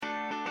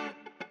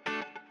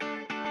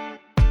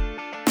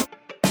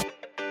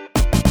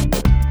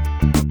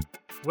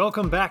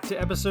Welcome back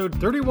to episode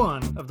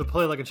 31 of the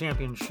Play Like a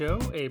Champion show,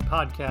 a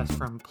podcast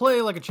from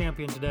Play Like a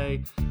Champion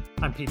today.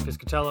 I'm Pete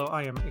Piscatello.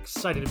 I am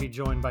excited to be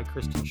joined by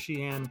Kristen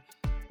Sheehan.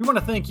 We want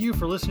to thank you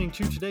for listening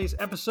to today's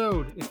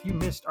episode. If you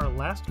missed our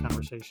last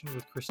conversation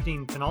with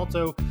Christine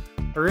Pinalto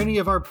or any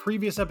of our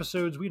previous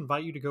episodes, we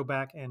invite you to go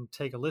back and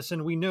take a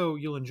listen. We know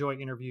you'll enjoy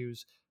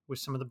interviews with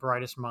some of the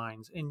brightest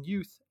minds in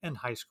youth and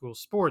high school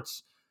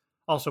sports.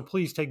 Also,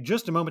 please take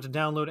just a moment to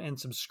download and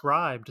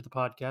subscribe to the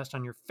podcast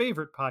on your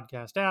favorite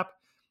podcast app,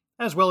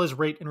 as well as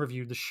rate and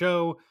review the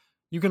show.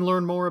 You can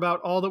learn more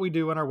about all that we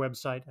do on our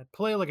website at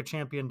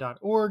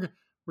playlikeachampion.org,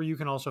 where you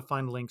can also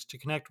find links to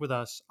connect with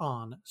us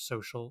on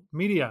social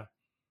media.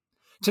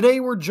 Today,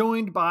 we're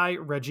joined by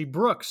Reggie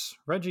Brooks.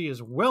 Reggie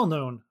is well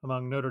known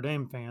among Notre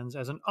Dame fans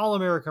as an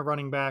All-America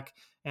running back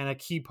and a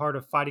key part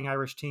of Fighting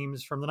Irish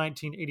teams from the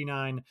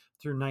 1989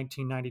 through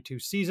 1992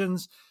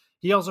 seasons.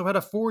 He also had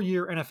a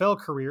 4-year NFL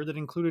career that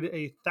included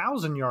a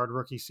 1,000-yard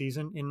rookie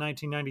season in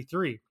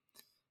 1993.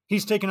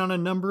 He's taken on a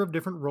number of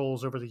different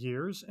roles over the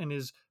years and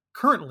is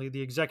currently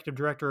the executive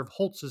director of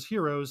Holtz's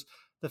Heroes,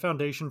 the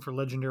foundation for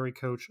legendary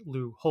coach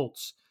Lou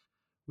Holtz.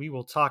 We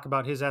will talk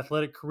about his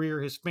athletic career,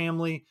 his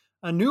family,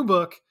 a new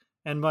book,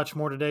 and much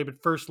more today.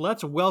 But first,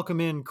 let's welcome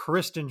in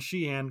Kristen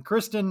Sheehan.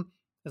 Kristen,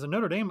 as a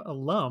Notre Dame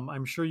alum,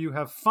 I'm sure you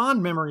have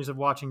fond memories of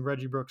watching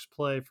Reggie Brooks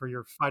play for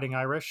your Fighting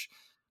Irish,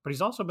 but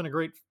he's also been a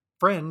great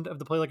friend of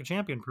the Play Like a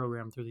Champion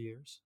program through the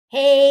years.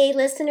 Hey,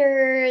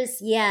 listeners.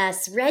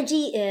 Yes,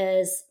 Reggie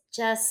is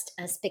just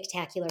a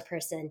spectacular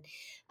person.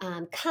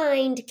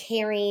 Kind,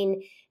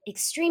 caring,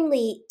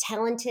 extremely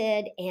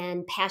talented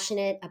and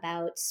passionate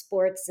about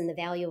sports and the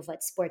value of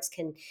what sports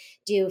can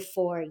do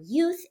for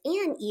youth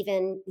and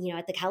even,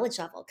 at the college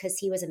level, because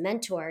he was a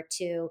mentor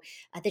to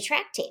the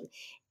track team.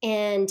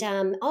 And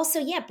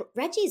also,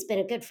 Reggie's been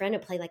a good friend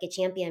of Play Like a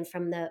Champion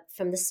from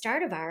the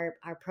start of our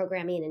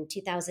programming in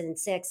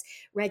 2006.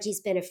 Reggie's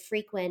been a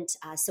frequent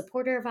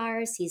supporter of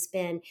ours. He's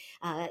been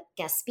a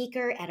guest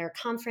speaker at our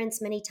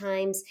conference many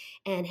times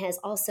and has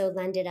also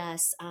lended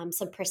us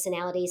some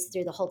personalities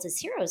through the Holtz's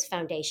Heroes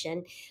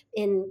Foundation.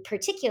 In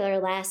particular,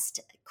 last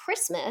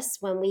Christmas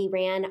when we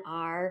ran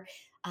our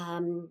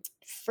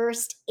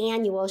first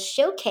annual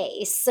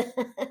showcase,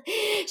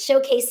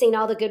 showcasing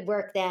all the good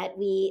work that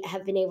we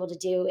have been able to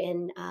do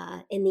in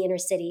the inner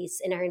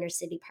cities, in our inner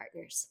city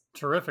partners.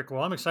 Terrific.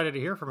 Well, I'm excited to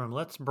hear from him.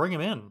 Let's bring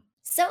him in.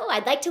 So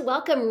I'd like to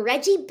welcome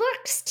Reggie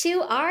Brooks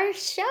to our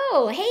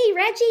show. Hey,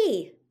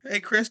 Reggie. Hey,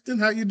 Kristen,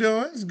 how you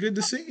doing? It's good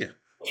to see you.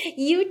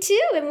 You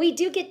too, and we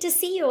do get to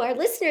see you. Our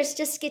listeners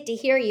just get to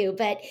hear you,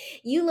 but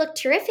you look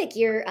terrific.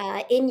 You're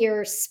in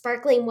your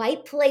sparkling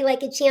white Play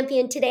Like a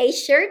Champion Today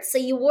shirt, so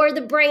you wore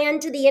the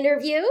brand to the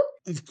interview.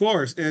 Of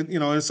course, and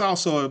it's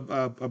also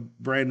a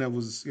brand that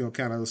was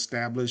kind of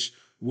established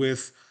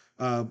with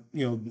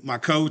my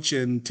coach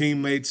and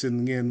teammates,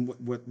 and again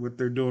what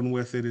they're doing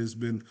with it has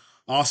been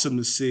awesome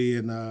to see,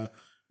 and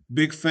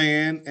big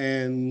fan,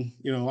 and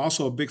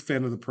also a big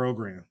fan of the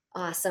program.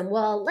 Awesome.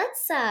 Well,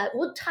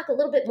 we'll talk a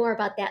little bit more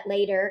about that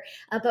later.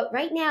 But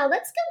right now,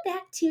 let's go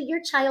back to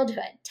your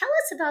childhood. Tell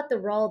us about the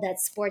role that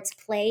sports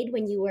played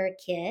when you were a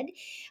kid.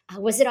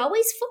 Was it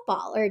always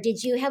football, or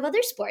did you have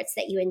other sports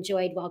that you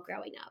enjoyed while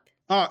growing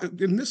up?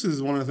 And this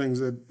is one of the things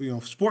that,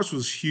 sports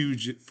was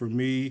huge for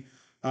me.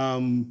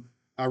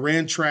 I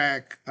ran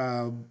track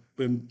and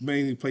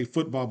mainly played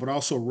football, but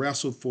also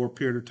wrestled for a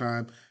period of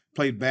time,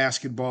 played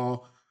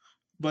basketball.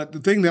 But the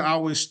thing that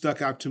always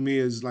stuck out to me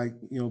is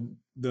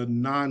the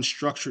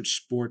non-structured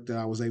sport that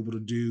I was able to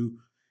do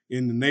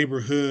in the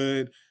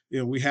neighborhood.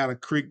 We had a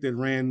creek that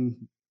ran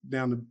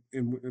down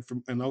in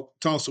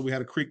Tulsa. We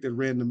had a creek that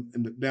ran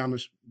down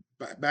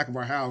the back of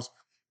our house,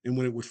 and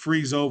when it would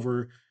freeze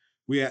over,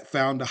 we had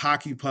found a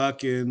hockey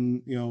puck,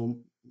 and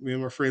me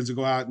and my friends would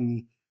go out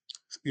and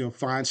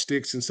find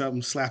sticks and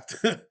something, slap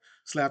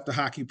the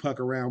hockey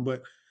puck around.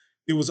 But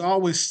it was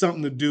always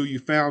something to do. You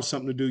found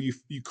something to do.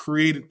 You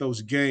created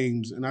those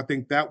games, and I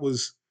think that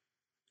was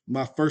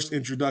my first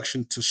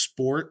introduction to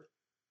sport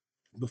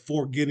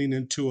before getting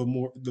into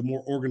the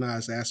more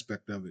organized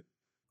aspect of it.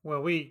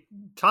 Well, we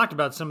talked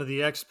about some of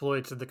the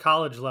exploits at the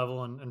college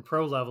level and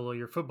pro level of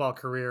your football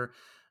career.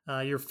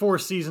 Your 4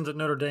 seasons at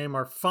Notre Dame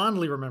are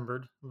fondly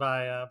remembered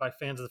by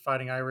fans of the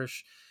Fighting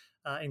Irish,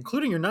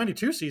 including your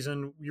 92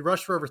 season. You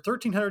rushed for over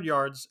 1,300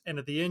 yards, and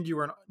at the end, you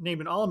were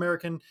named an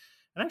All-American.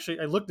 And actually,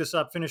 I looked this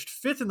up, finished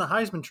 5th in the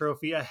Heisman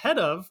Trophy ahead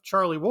of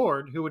Charlie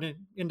Ward, who would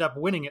end up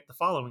winning it the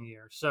following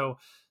year. So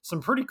some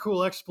pretty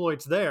cool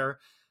exploits there.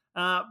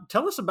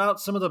 Tell us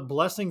about some of the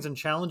blessings and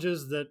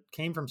challenges that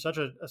came from such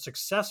a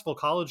successful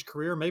college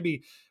career,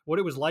 maybe what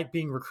it was like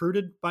being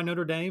recruited by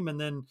Notre Dame, and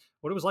then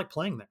what it was like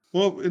playing there.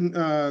 Well,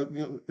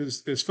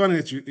 it's funny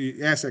that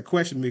you asked that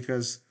question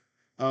because,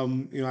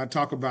 I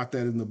talk about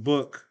that in the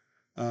book,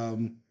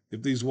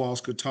 If These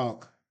Walls Could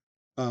Talk,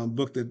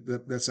 book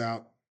that's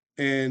out.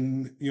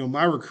 And,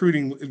 my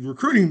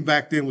recruiting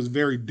back then was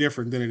very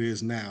different than it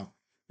is now.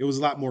 It was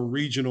a lot more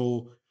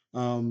regional.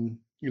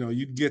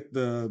 You'd get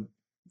the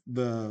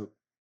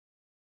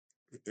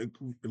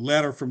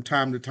letter from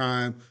time to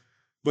time,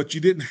 but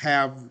you didn't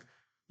have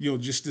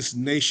just this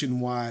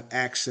nationwide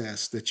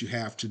access that you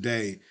have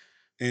today.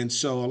 And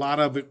so a lot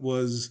of it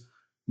was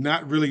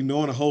not really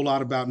knowing a whole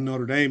lot about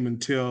Notre Dame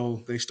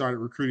until they started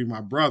recruiting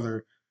my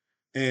brother.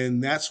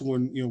 And that's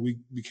when, we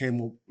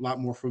became a lot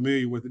more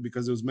familiar with it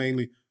because it was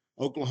mainly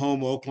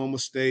Oklahoma, Oklahoma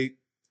State,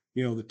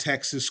 the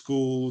Texas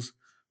schools,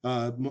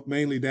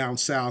 mainly down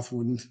south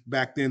when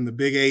back then the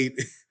Big Eight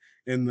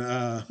in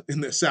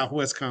the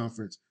Southwest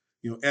Conference,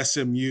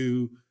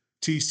 SMU,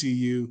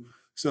 TCU.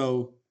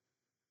 So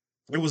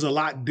it was a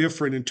lot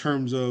different in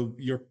terms of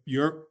your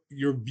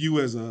view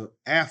as a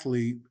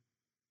athlete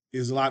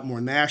is a lot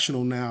more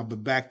national now,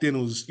 but back then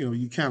it was,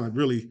 you kind of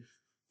really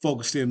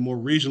focused in more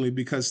regionally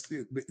because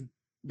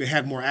they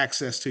had more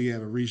access to you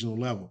at a regional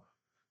level.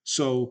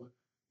 So,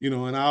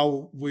 and I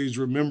always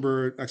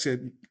remember, like I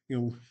said,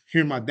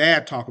 hearing my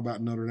dad talk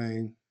about Notre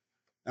Dame,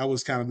 that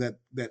was kind of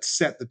that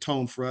set the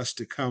tone for us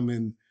to come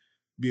and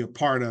be a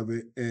part of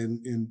it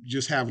and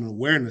just have an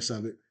awareness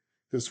of it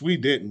because we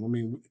didn't. I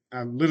mean,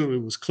 I literally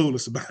was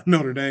clueless about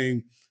Notre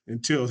Dame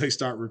until they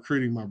start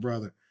recruiting my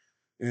brother.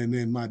 And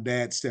then my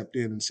dad stepped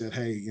in and said,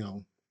 hey,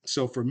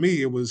 so for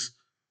me, it was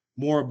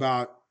more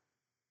about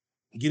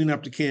getting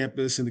up to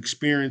campus and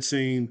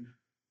experiencing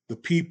the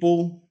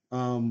people.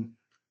 And,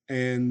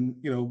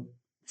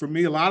 for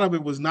me, a lot of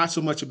it was not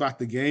so much about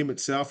the game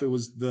itself. It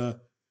was the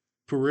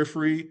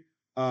periphery,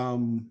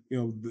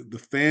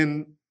 the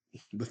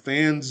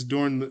fans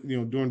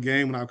during during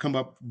game when I would come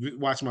up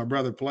watch my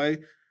brother play.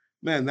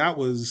 Man, that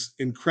was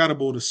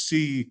incredible to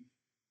see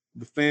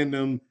the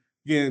fandom.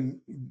 Again,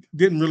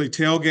 didn't really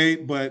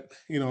tailgate, but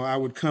I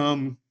would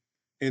come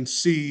and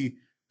see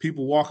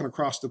people walking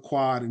across the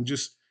quad and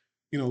just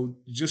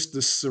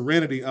the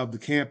serenity of the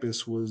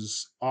campus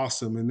was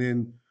awesome. And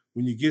then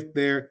when you get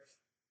there,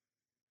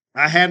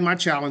 I had my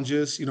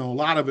challenges. A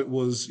lot of it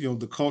was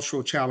the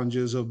cultural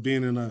challenges of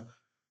being in a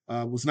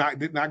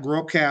did not grow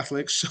up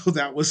Catholic, so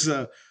that was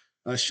a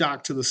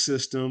shock to the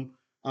system.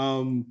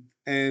 And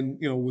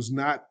was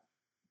not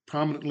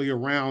prominently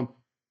around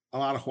a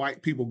lot of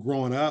white people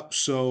growing up.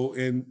 So,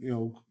 and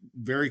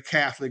very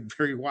Catholic,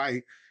 very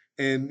white,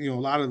 and a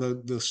lot of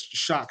the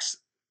shocks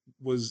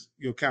was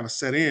kind of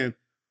set in.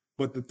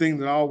 But the thing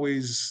that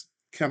always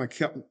kind of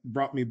kept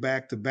brought me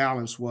back to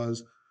balance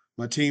was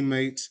my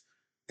teammates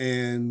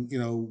and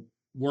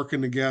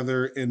working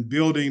together and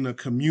building a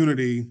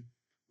community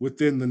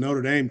within the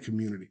Notre Dame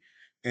community.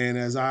 And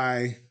as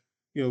I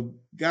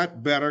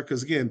got better,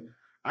 because again,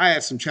 I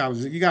had some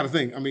challenges. You got to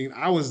think. I mean,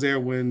 I was there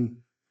when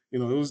it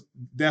was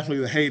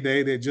definitely the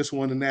heyday. They just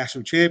won the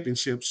national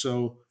championship.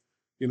 So,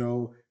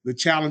 the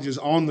challenges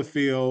on the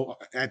field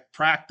at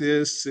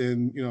practice,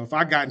 and if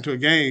I got into a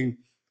game,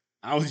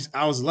 I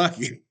was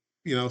lucky.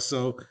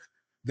 So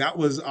that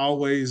was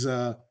always.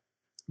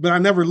 But I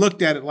never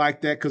looked at it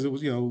like that because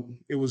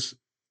it was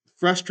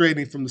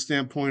frustrating from the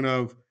standpoint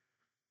of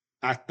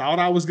I thought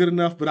I was good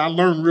enough, but I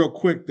learned real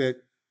quick that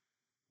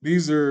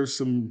these are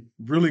some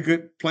really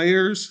good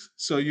players.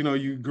 So,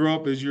 you grow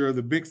up as you're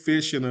the big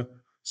fish in a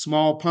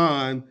small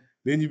pond,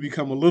 then you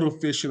become a little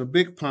fish in a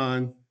big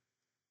pond.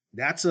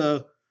 That's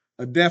a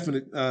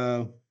definite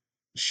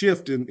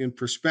shift in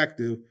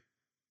perspective.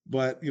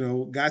 But,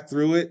 got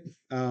through it,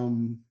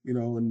 and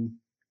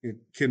it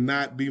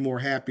cannot be more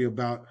happy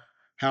about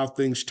how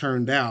things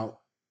turned out.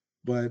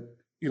 But,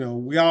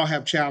 we all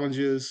have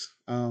challenges,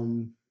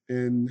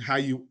 and how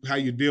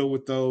you deal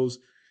with those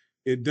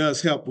it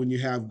does help when you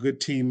have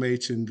good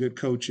teammates and good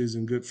coaches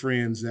and good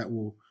friends that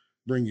will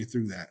bring you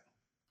through that.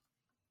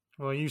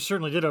 Well, you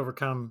certainly did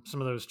overcome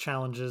some of those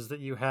challenges that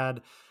you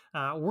had.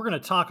 We're going to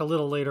talk a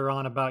little later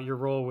on about your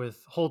role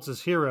with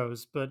Holtz's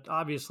Heroes, but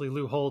obviously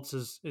Lou Holtz,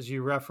 as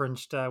you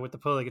referenced with the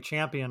Play Like a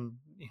Champion,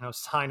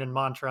 sign and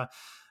mantra,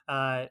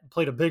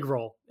 played a big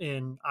role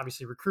in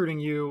obviously recruiting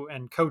you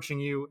and coaching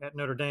you at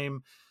Notre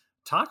Dame.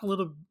 Talk a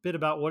little bit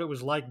about what it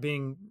was like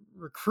being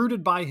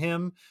recruited by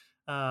him.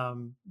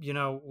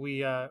 We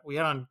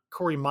had on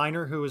Corey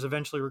Miner, who was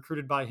eventually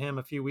recruited by him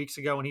a few weeks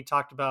ago, and he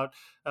talked about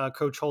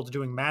Coach Holtz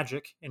doing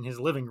magic in his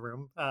living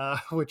room,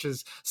 which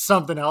is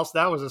something else.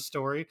 That was a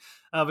story.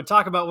 But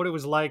talk about what it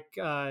was like,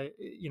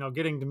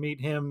 getting to meet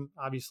him.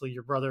 Obviously,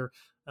 your brother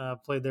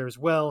played there as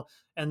well,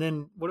 and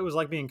then what it was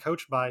like being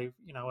coached by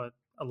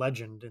a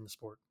legend in the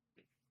sport.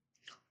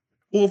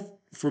 Well,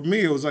 for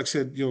me, it was like I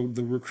said,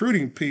 the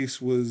recruiting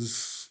piece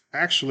was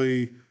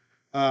actually,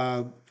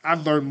 uh, I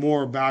learned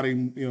more about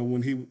him,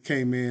 when he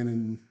came in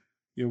and,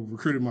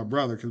 recruited my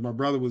brother, because my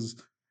brother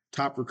was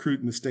top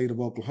recruit in the state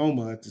of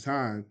Oklahoma at the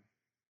time.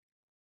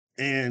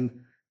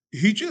 And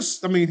he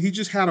just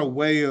had a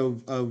way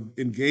of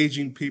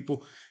engaging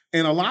people.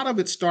 And a lot of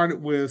it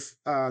started with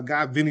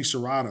guy Vinny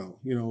Serrato,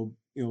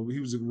 he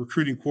was a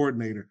recruiting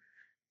coordinator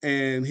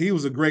and he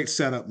was a great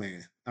setup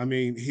man. I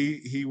mean,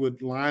 he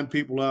would line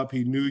people up.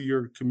 He knew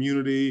your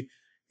community.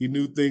 He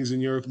knew things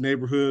in your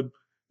neighborhood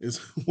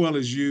as well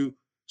as you.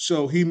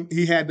 So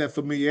he had that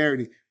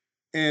familiarity,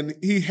 and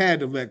he had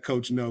to let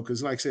coach know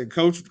because, like I said,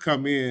 coach would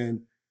come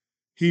in.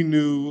 He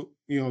knew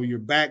your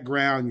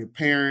background, your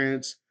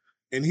parents,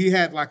 and he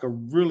had like a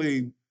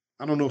really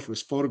I don't know if it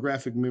was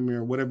photographic memory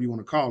or whatever you want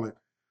to call it,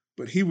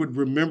 but he would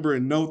remember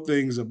and know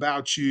things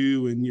about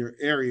you and your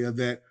area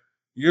that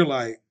you're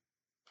like,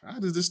 how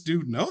does this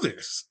dude know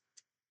this?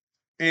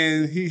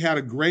 And he had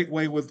a great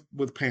way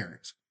with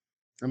parents.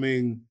 I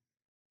mean,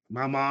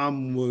 my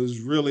mom was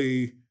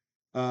really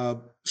uh,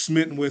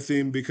 smitten with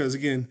him because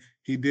again,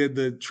 he did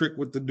the trick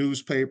with the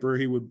newspaper.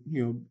 He would,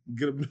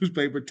 get a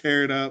newspaper,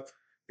 tear it up,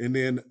 and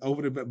then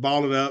open it,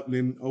 ball it up, and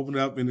then open it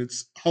up, and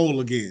it's whole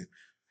again.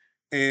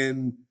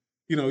 And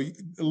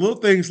little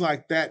things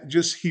like that.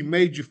 Just he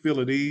made you feel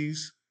at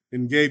ease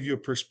and gave you a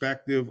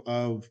perspective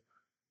of,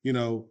 you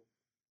know,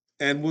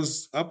 and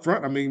was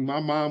upfront. I mean, my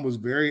mom was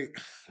very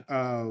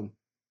uh,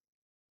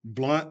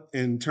 blunt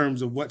in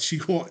terms of what she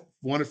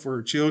wanted for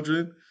her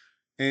children,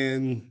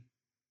 and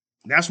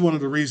that's one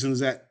of the reasons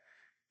that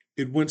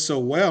it went so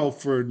well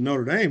for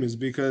Notre Dame is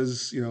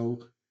because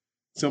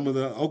some of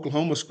the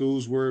Oklahoma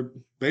schools were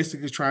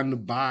basically trying to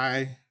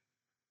buy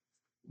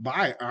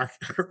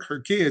her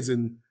kids,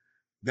 and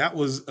that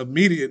was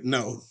immediate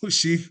no.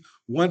 She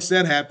once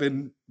that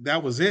happened,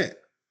 that was it.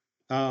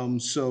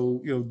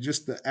 So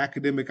just the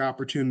academic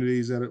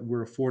opportunities that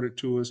were afforded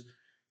to us,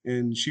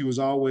 and she was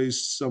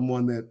always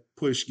someone that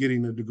pushed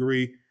getting a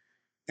degree,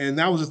 and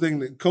that was the thing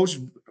that Coach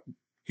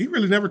he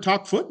really never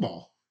talked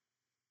football.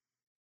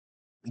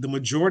 The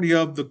majority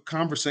of the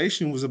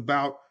conversation was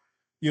about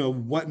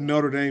what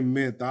Notre Dame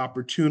meant, the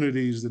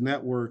opportunities, the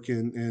network,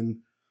 and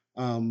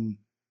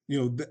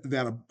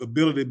that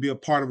ability to be a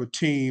part of a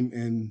team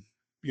and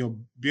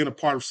being a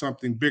part of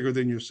something bigger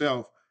than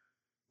yourself.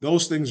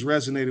 Those things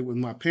resonated with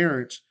my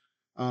parents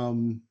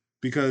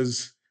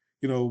because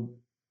you know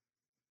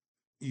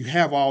you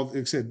have all, like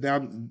I said,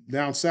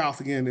 down south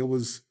again. It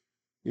was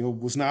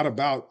was not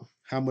about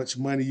how much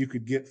money you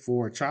could get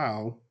for a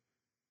child.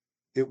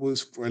 It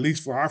was, for at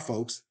least for our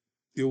folks,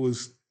 it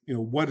was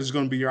what is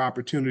going to be your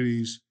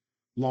opportunities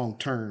long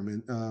term.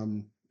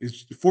 And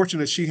it's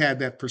fortunate she had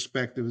that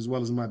perspective as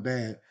well as my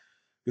dad,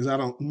 because I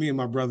don't me and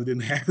my brother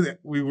didn't have that.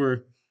 We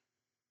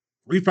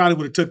probably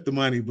would have took the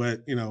money,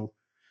 but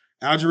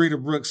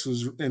Algerita Brooks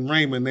was and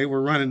Raymond, they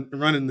were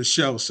running the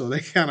show, so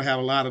they kind of had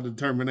a lot of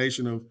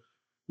determination of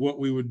what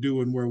we would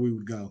do and where we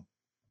would go.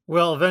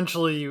 Well,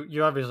 eventually,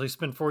 you obviously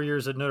spent 4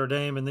 years at Notre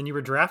Dame, and then you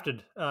were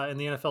drafted in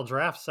the NFL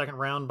draft, second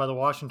round by the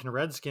Washington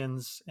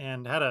Redskins,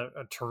 and had a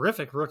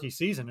terrific rookie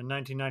season in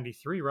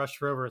 1993, rushed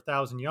for over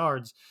 1,000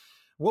 yards.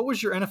 What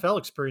was your NFL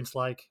experience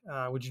like?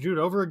 Would you do it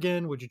over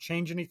again? Would you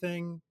change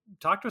anything?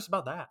 Talk to us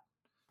about that.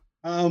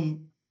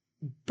 Um,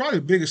 Probably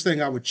the biggest thing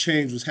I would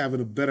change was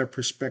having a better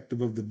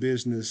perspective of the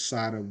business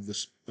side of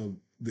the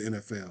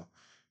NFL.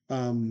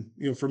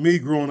 For me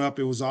growing up,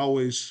 it was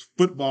always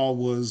football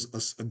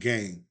was a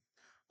game.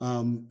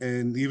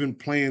 And even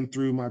playing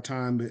through my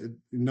time at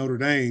Notre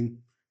Dame,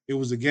 it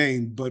was a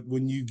game. But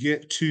when you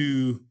get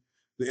to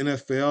the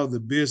NFL, the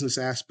business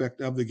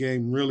aspect of the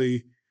game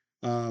really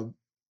uh,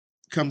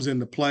 comes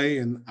into play,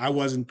 and I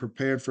wasn't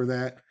prepared for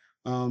that.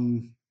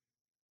 And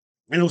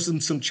there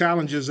was some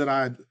challenges that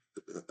I,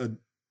 uh,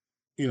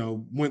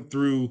 went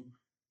through,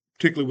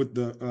 particularly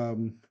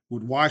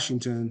with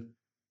Washington.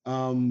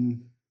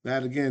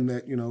 That again,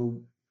 that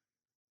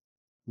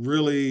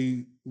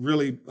really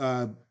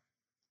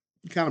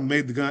kind of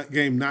made the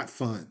game not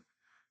fun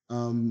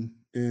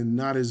and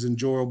not as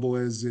enjoyable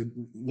as it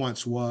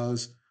once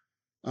was.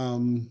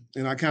 And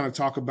I kind of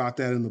talk about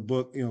that in the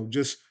book.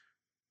 Just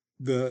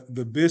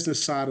the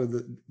business side of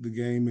the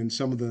game and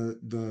some of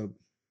the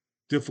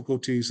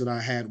difficulties that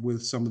I had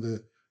with some of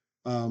the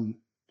um,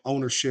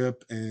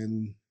 ownership,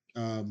 and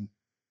um,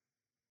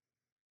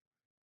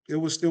 it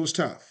was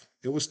tough.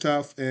 It was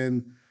tough,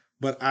 and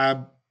but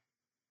I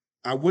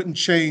wouldn't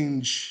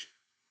change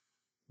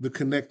the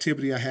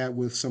connectivity I had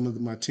with some of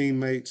my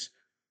teammates.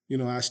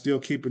 I still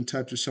keep in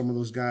touch with some of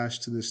those guys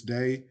to this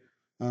day.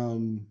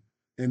 Um,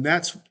 and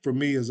that's for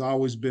me has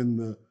always been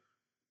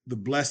the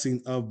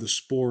blessing of the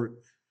sport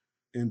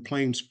and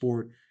playing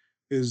sport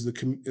is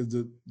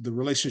the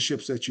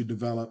relationships that you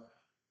develop,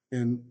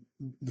 and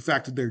the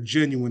fact that they're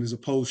genuine as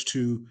opposed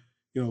to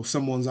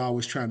someone's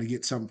always trying to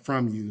get something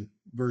from you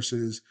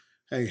versus,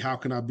 hey, how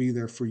can I be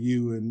there for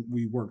you and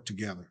we work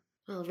together.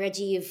 Well,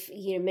 Reggie,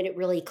 you've made it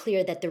really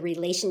clear that the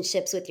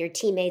relationships with your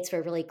teammates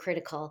were really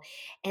critical.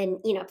 And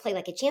Play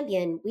Like a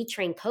Champion, we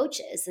train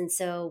coaches, and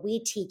so we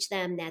teach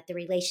them that the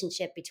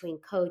relationship between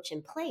coach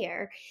and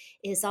player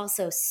is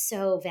also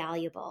so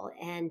valuable.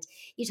 And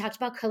you talked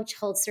about Coach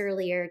Holtz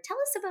earlier. Tell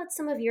us about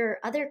some of your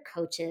other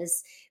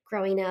coaches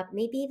growing up,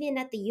 maybe even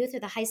at the youth or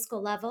the high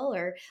school level,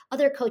 or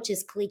other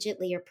coaches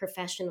collegiately or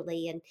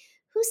professionally, and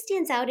who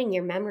stands out in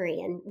your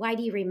memory, and why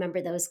do you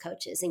remember those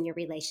coaches and your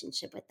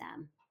relationship with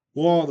them?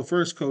 Well, the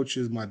first coach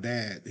is my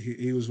dad.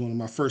 He was one of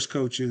my first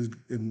coaches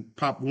in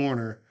Pop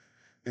Warner,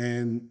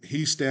 and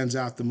he stands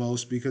out the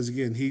most because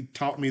again, he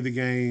taught me the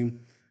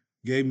game,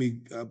 gave me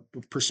a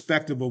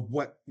perspective of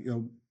what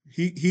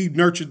He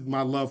nurtured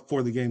my love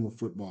for the game of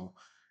football,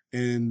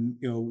 and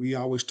we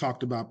always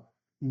talked about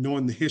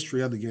knowing the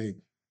history of the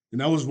game,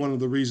 and that was one of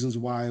the reasons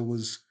why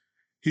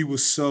he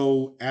was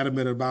so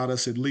adamant about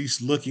us at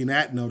least looking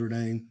at Notre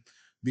Dame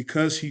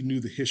because he knew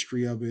the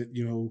history of it.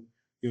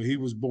 he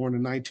was born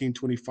in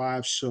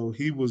 1925, so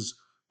he was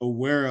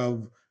aware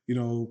of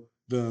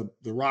the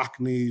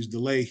Rockneys, the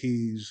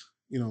Leahys,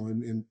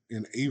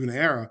 and even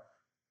era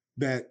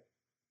that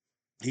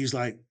he's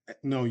like,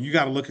 no, you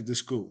got to look at this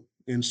school.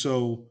 And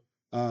so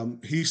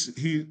he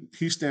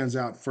stands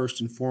out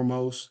first and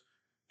foremost.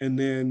 And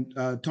then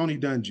Tony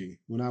Dungy,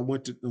 when I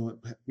went to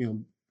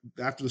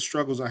after the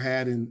struggles I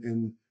had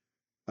in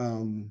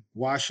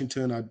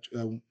Washington, I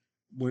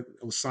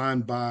was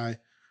signed by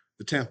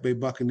the Tampa Bay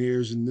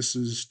Buccaneers, and this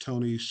is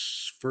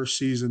Tony's first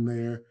season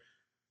there.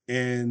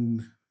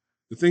 And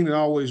the thing that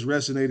always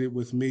resonated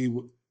with me,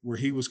 where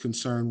he was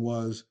concerned,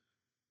 was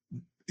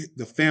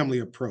the family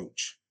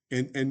approach.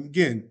 And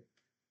again,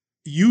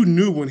 you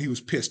knew when he was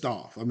pissed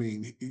off. I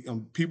mean,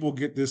 people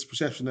get this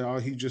perception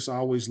that he just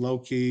always low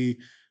key,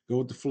 go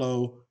with the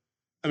flow.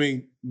 I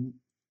mean,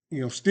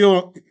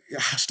 still,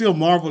 I still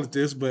marvel at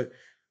this, but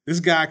this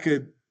guy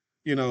could,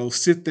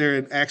 sit there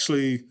and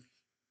actually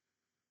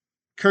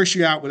curse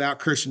you out without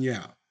cursing you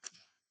out.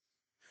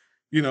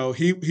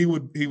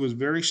 He was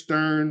very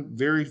stern,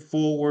 very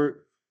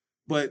forward,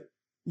 but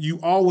you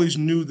always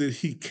knew that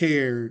he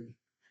cared,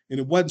 and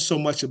it wasn't so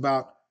much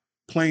about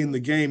playing the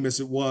game as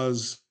it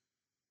was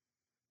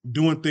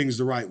doing things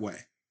the right way,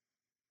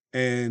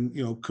 and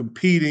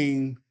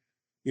competing.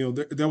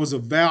 There was a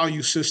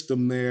value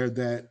system there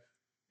that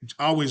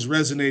always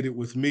resonated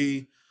with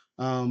me,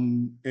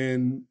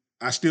 and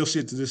I still see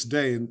it to this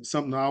day. And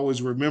something I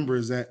always remember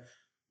is that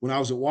when I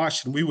was at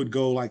Washington, we would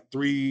go like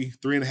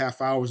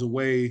 3.5 hours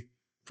away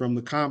from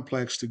the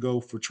complex to go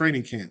for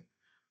training camp.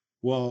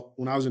 Well,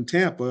 when I was in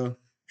Tampa,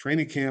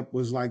 training camp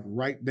was like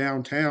right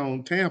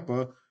downtown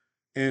Tampa.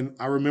 And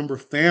I remember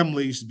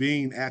families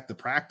being at the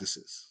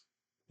practices.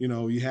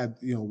 You had,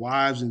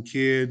 wives and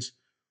kids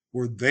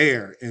were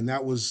there, and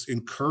that was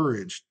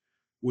encouraged,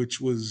 which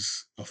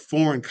was a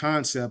foreign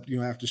concept,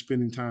 after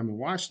spending time in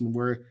Washington,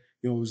 where,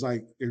 it was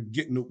like they're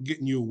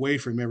getting you away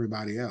from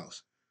everybody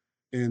else.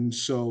 And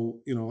so,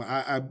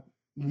 I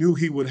knew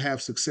he would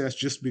have success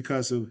just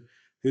because of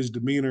his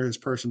demeanor, his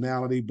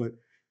personality, but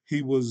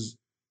he was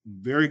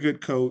very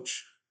good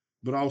coach,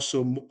 but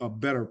also a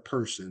better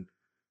person.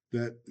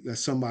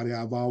 That's somebody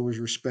I've always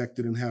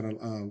respected and had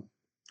a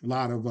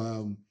lot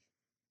of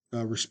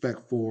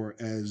respect for.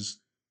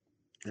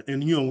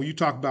 And when you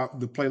talk about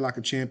the Play Like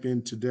a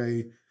Champion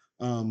Today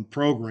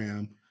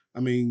program,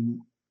 I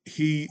mean,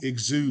 he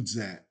exudes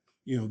that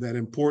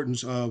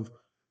importance of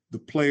the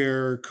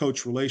player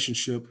coach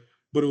relationship,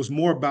 but it was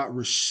more about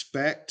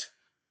respect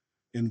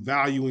and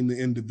valuing the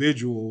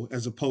individual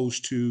as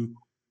opposed to,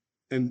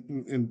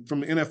 and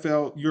from the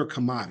NFL, you're a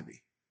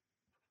commodity.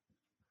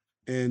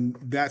 And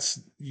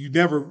that's, you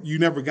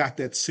never got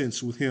that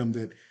sense with him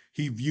that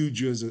he viewed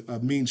you as a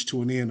means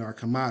to an end or a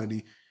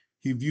commodity.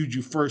 He viewed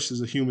you first as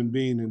a human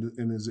being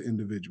and as an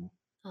individual.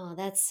 Oh,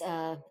 that's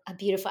a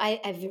beautiful.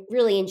 I've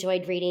really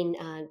enjoyed reading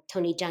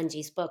Tony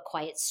Dungy's book,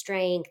 Quiet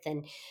Strength,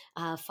 and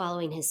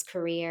following his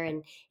career.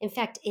 And in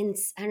fact, I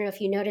don't know if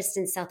you noticed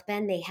in South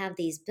Bend, they have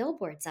these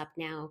billboards up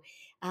now.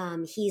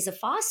 He's a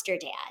foster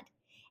dad,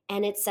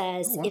 and it Oh,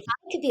 says, wow. "If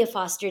I could be a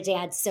foster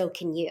dad, so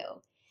can you."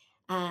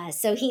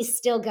 So he's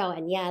still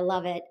going. Yeah, I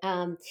love it.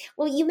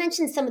 Well, you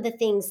mentioned some of the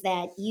things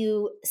that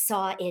you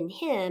saw in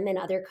him and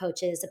other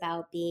coaches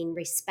about being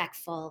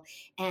respectful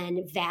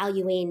and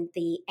valuing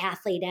the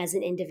athlete as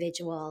an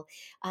individual.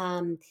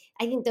 I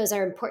think those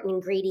are important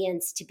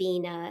ingredients to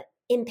being a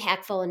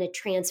impactful and a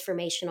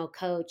transformational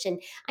coach.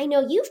 And I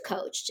know you've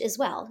coached as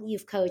well.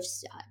 You've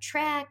coached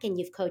track and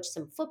you've coached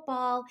some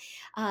football.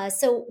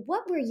 So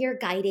what were your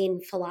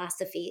guiding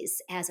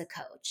philosophies as a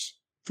coach?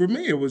 For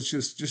me, it was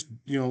just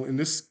and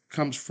this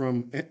comes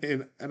from,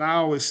 and I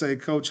always say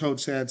Coach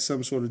Holtz had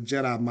some sort of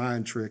Jedi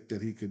mind trick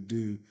that he could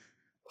do,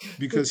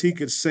 because he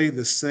could say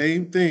the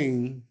same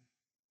thing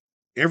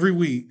every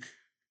week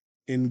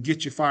and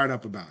get you fired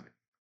up about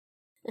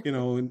it.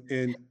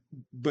 And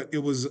but it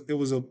was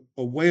a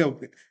way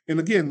of, and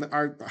again,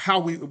 our how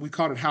we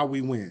called it how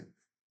we win.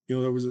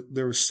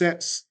 There were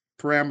sets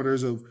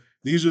parameters of,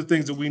 these are the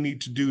things that we need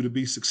to do to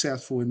be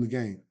successful in the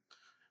game.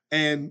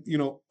 And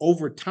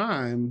over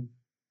time,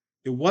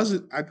 it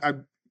wasn't I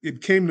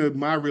it came to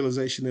my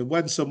realization, it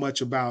wasn't so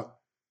much about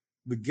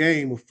the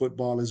game of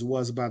football as it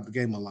was about the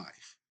game of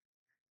life.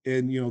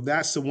 And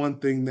that's the one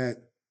thing that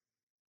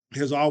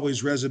has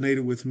always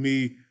resonated with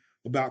me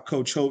about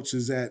Coach Holtz,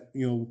 is that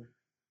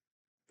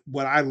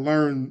what I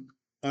learned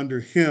under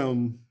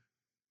him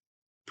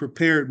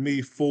prepared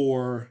me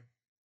for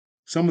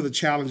some of the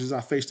challenges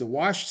I faced at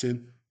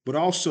Washington, but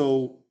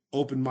also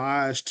opened my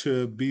eyes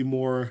to be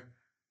more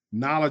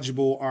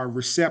knowledgeable or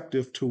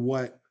receptive to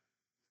what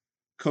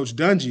Coach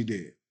Dungy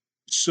did.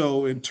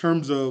 So in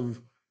terms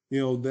of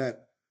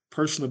that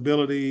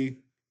personability,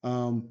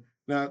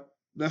 now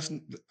that's,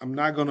 I'm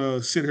not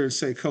gonna sit here and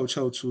say Coach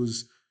Holtz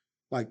was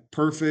like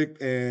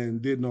perfect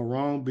and did no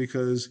wrong,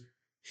 because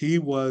he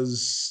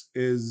was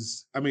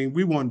is I mean,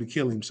 we wanted to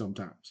kill him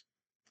sometimes.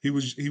 He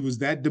was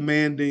that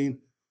demanding,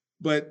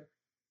 but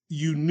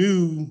you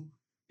knew,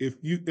 if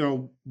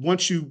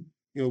once you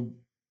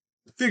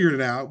figured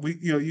it out.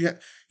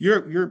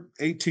 You're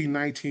 18,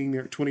 19,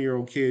 or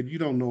 20-year-old kid. You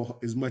don't know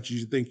as much as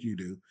you think you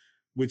do,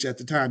 which at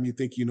the time you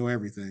think you know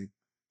everything.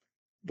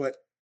 But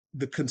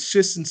the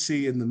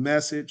consistency in the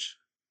message,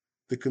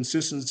 the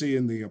consistency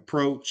in the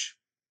approach,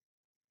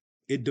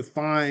 it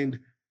defined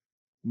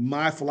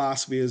my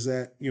philosophy is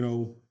that,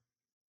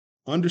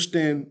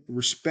 understand,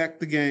 respect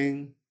the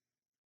game,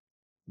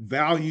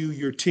 value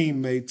your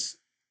teammates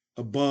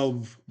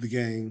above the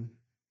game,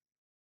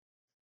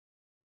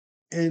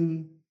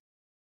 and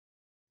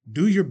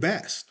do your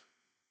best.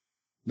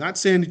 Not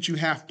saying that you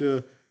have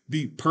to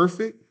be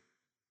perfect,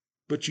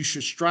 but you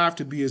should strive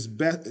to be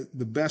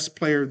the best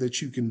player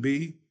that you can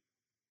be.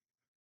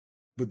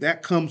 But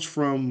that comes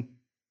from,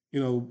 you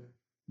know,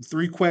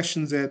 3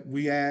 questions that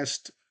we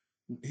asked,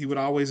 he would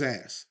always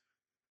ask.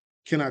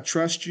 Can I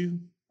trust you?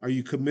 Are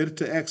you committed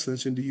to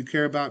excellence? And do you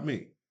care about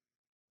me?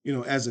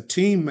 As a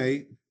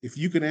teammate, if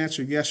you can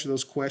answer yes to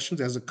those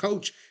questions, as a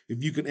coach,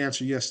 if you can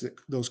answer yes to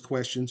those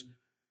questions,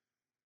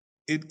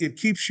 it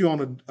keeps you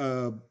on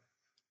a,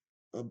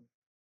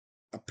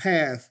 a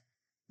path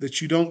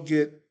that you don't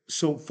get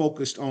so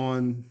focused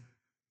on,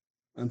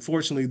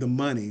 unfortunately, the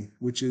money,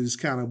 which is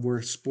kind of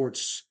where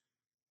sports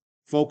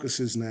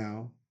focuses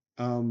now.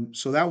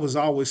 So that was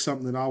always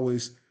something that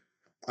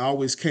I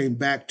always came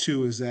back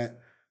to, is that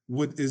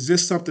is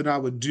this something I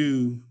would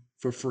do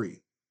for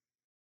free?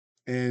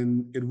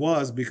 And it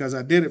was, because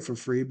I did it for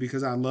free,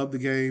 because I love the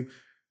game,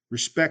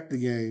 respect the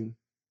game,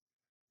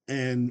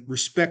 and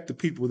respect the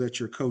people that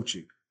you're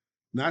coaching.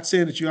 Not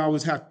saying that you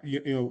always have,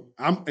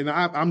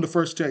 I'm the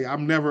first to tell you,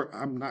 I'm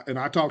not, and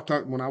I talk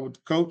when I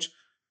would coach,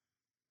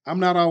 I'm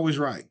not always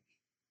right.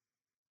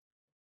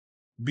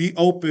 Be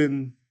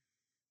open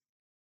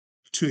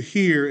to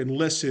hear and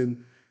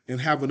listen and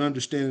have an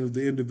understanding of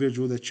the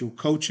individual that you're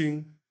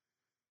coaching.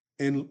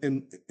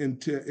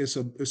 It's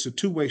a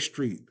two-way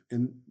street.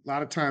 And a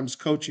lot of times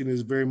coaching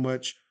is very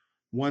much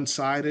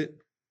one-sided.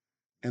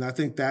 And I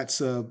think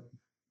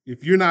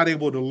if you're not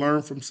able to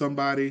learn from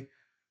somebody,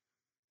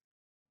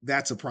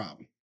 that's a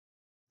problem.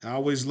 I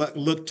always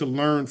look to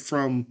learn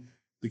from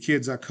the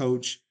kids I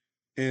coach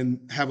and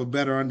have a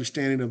better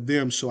understanding of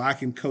them, so I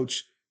can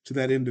coach to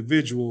that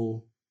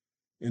individual,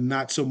 and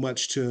not so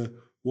much to,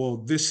 well,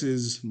 this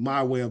is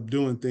my way of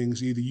doing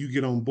things. Either you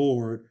get on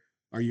board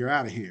or you're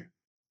out of here.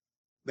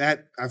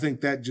 I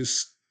think that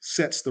just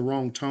sets the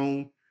wrong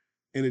tone,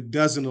 and it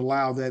doesn't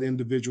allow that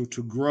individual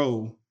to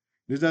grow.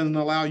 It doesn't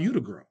allow you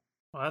to grow.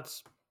 Well,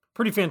 that's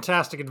pretty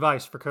fantastic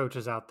advice for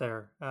coaches out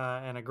there,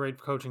 and a great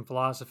coaching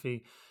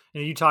philosophy.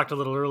 You talked a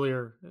little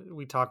earlier.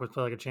 We talked with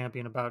Play Like a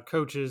Champion about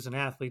coaches and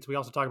athletes. We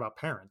also talk about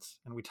parents,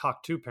 and we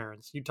talk to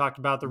parents. You talked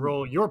about the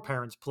role your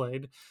parents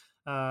played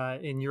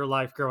in your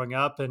life growing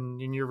up and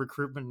in your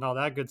recruitment and all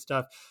that good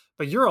stuff.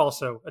 But you're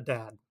also a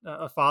dad,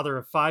 a father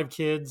of 5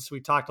 kids. We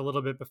talked a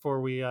little bit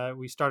before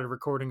we started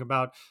recording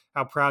about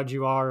how proud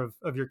you are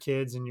of your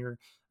kids and your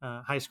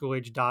high school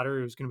age daughter,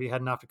 who's going to be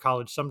heading off to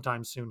college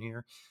sometime soon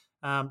here.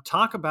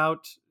 Talk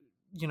about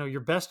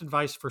your best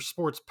advice for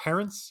sports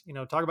parents.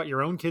 Talk about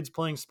your own kids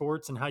playing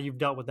sports and how you've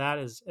dealt with that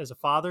as a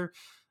father.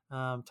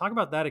 Talk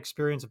about that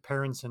experience of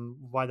parents and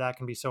why that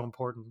can be so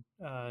important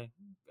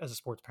as a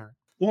sports parent.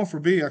 Well,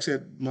 for me, like I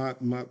said,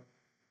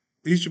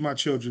 each of my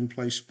children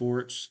play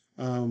sports,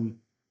 and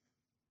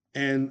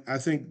I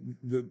think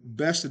the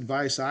best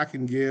advice I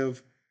can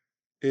give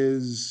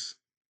is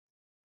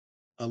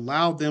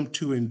allow them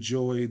to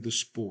enjoy the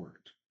sport.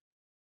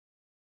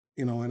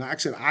 And like I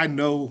said, I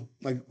know,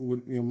 like,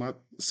 when my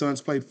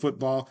sons played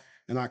football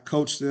and I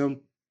coached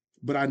them,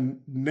 but I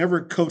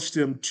never coached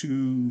them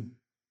to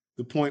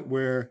the point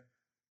where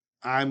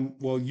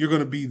well, you're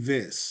going to be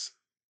this.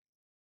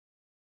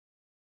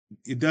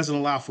 It doesn't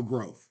allow for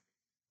growth.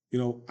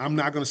 I'm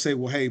not going to say,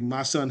 well, hey,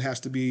 my son you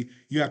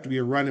have to be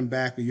a running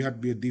back, or you have to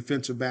be a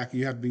defensive back, or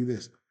you have to be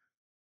this.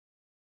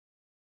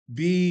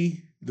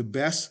 Be the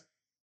best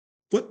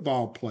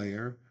football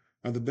player,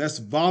 or the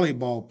best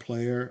volleyball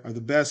player, or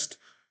the best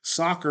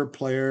soccer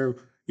player,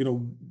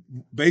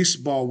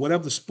 baseball,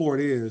 whatever the sport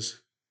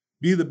is.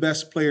 Be the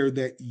best player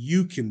that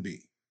you can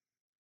be.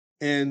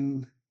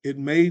 And it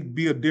may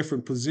be a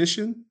different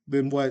position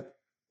than what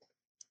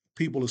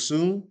people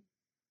assume.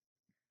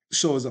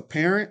 So as a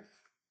parent,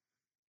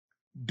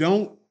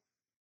 don't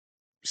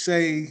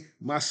say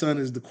my son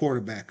is the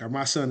quarterback, or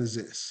my son is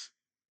this,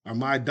 or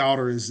my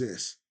daughter is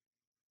this.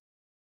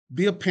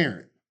 Be a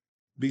parent.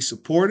 Be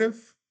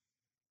supportive,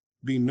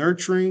 be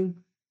nurturing,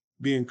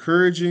 be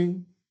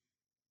encouraging,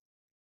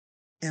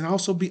 and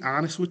also be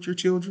honest with your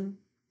children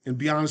and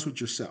be honest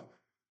with yourself.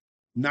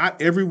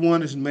 Not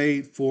everyone is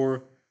made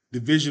for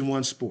Division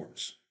I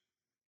sports.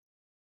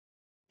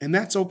 And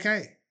that's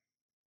okay.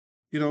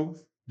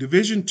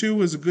 Division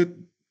II is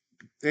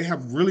they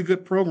have really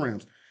good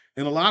programs.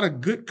 And a lot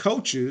of good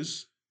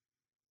coaches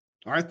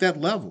are at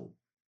that level.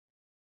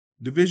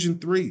 Division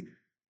III.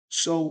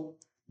 So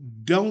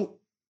don't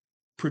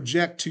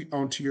project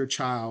onto your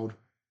child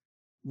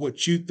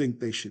what you think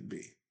they should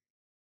be.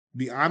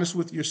 Be honest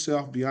with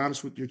yourself, be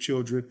honest with your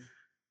children,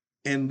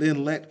 and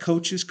then let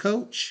coaches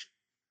coach.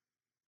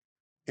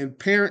 and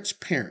parents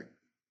parent.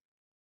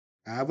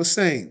 I was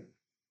saying,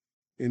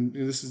 and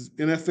this is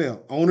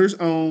NFL, owners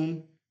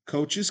own,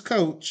 coaches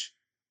coach,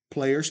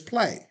 players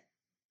play.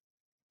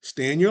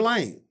 Stay in your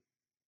lane.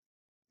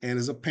 And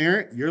as a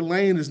parent, your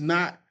lane is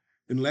not,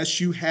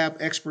 unless you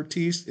have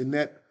expertise in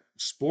that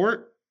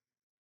sport,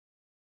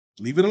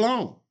 leave it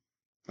alone.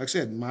 Like I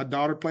said, my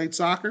daughter played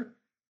soccer.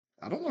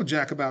 I don't know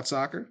jack about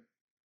soccer.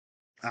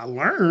 I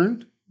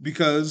learned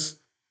because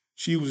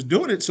she was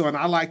doing it. So, and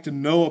I like to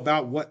know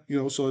about what,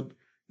 so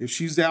if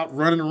she's out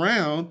running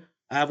around,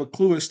 I have a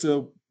clue as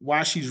to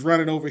why she's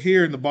running over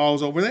here and the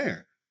ball's over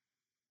there.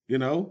 You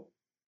know,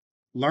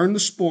 learn the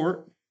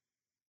sport,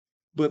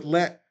 but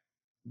let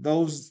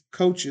those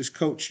coaches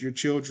coach your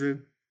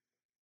children,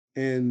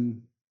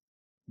 and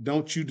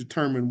don't you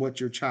determine what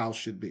your child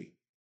should be.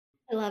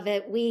 I love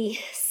it. We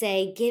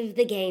say give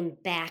the game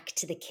back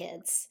to the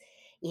kids.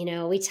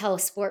 We tell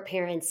sport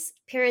parents,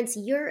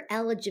 your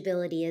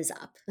eligibility is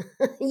up.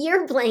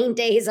 Your playing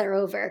days are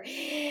over.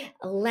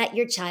 Let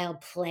your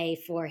child play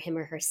for him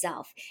or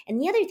herself. And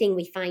the other thing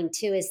we find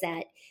too is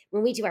that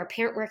when we do our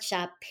parent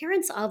workshop,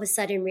 parents all of a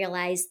sudden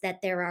realize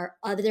that there are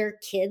other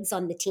kids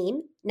on the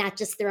team, not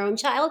just their own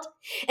child,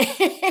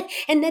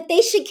 and that they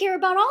should care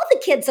about all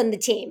the kids on the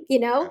team.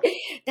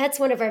 That's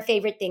one of our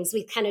favorite things.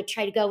 We kind of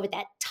try to go with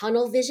that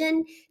tunnel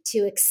vision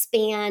to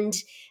expand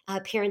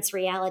parents'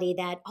 reality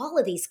that all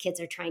of these kids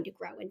are trying to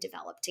grow and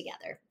develop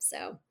together.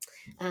 So,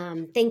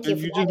 thank you And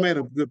for you just that. made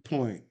a good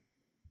point.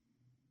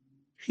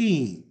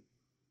 Team,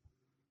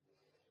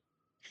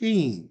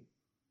 team.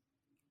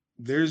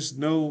 There's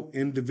no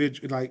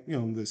individual, like,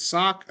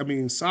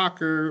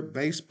 soccer,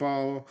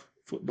 baseball,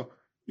 football,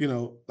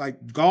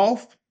 like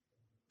golf,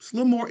 it's a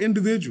little more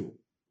individual.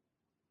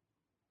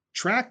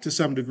 Track to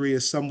some degree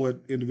is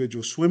somewhat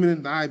individual, swimming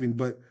and diving.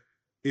 But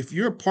if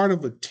you're a part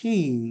of a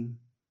team,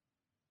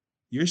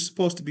 you're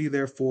supposed to be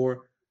there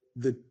for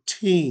the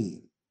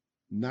team,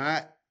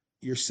 not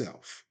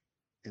yourself.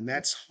 And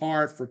that's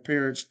hard for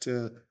parents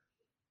to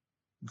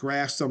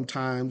grasp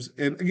sometimes.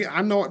 And again,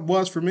 I know it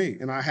was for me.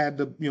 And I had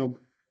to,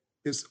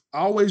 it's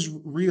always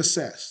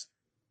reassess.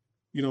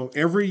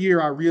 Every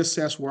year I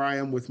reassess where I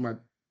am with my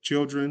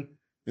children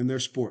in their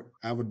sport.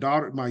 I have a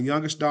daughter, my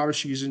youngest daughter,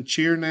 she's in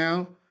cheer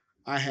now.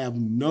 I have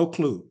no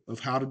clue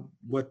of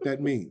what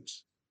that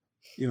means.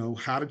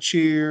 How to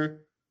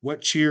cheer,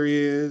 what cheer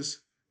is,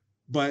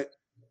 but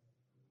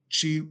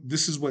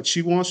this is what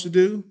she wants to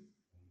do,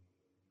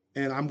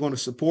 and I'm going to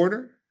support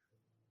her,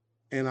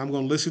 and I'm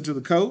going to listen to the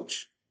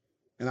coach,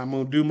 and I'm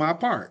going to do my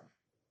part.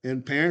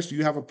 And parents, do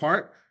you have a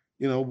part?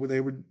 Where they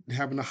were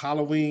having a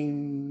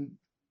Halloween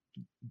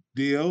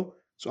deal.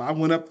 So I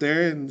went up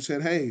there and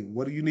said, "Hey,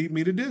 what do you need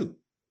me to do?"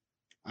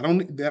 I don't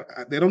need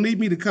that. They don't need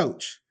me to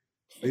coach.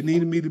 They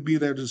needed me to be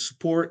there to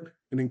support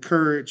and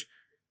encourage.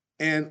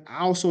 And I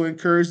also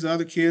encourage the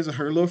other kids and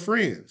her little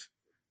friends.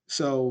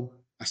 So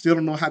I still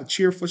don't know how to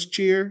cheer for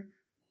cheer,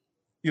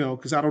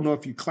 because I don't know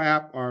if you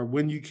clap or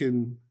when you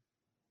can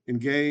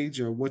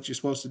engage or what you're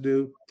supposed to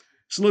do.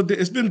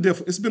 It's been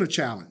different. It's been a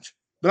challenge,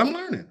 but I'm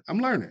learning. I'm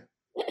learning.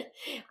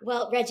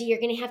 Well, Reggie, you're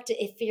going to have to,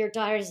 if your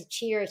daughter's a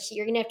cheer,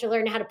 you're going to have to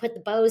learn how to put the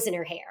bows in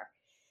her hair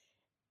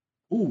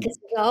Ooh. because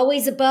there's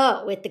always a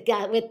bow with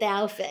the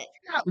outfit.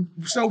 Yeah,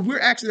 so we're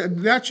actually,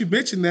 now that you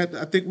mentioned that,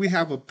 I think we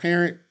have a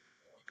parent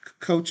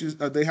coaches,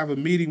 they have a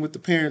meeting with the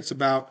parents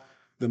about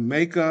the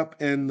makeup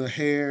and the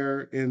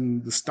hair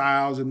and the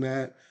styles and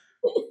that.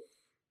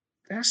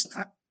 That's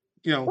not,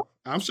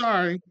 I'm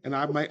sorry, and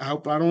I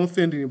hope I don't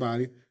offend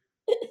anybody.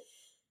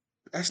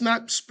 That's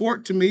not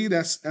sport to me.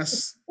 That's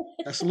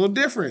a little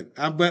different.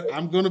 But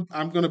I'm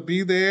gonna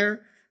be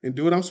there and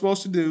do what I'm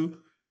supposed to do.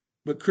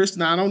 But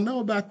Kristen, I don't know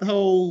about the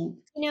whole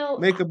You know,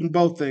 makeup and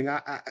bow thing.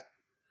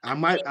 I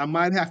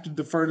might have to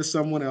defer to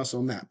someone else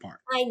on that part.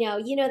 I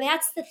know,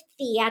 that's the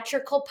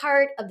theatrical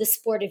part of the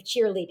sport of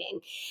cheerleading.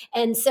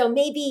 And so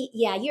maybe,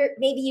 yeah,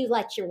 maybe you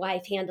let your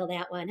wife handle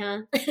that one,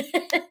 huh?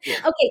 Yeah.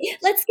 Okay,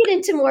 let's get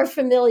into more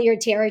familiar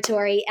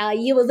territory.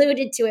 You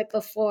alluded to it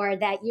before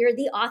that you're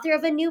the author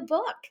of a new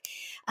book.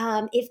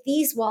 If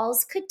These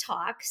Walls Could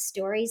Talk,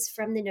 Stories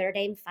from the Notre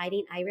Dame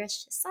Fighting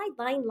Irish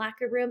Sideline,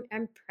 Locker Room,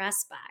 and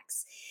Press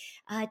Box.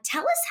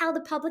 Tell us how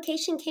the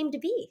publication came to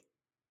be.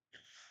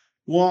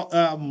 Well,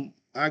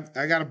 I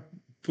got to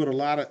put a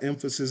lot of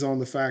emphasis on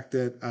the fact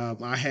that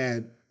I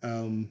had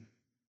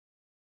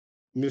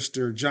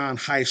Mr. John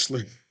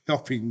Heisler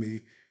helping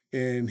me,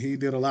 and he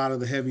did a lot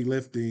of the heavy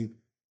lifting.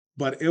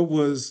 But it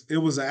was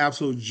an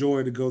absolute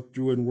joy to go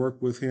through and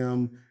work with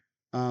him.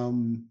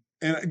 And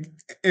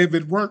if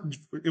it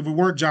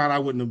weren't John, I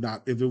wouldn't have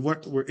done. If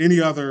it were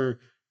any other,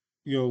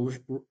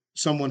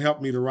 someone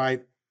helped me to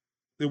write,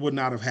 it would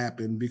not have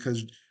happened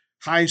because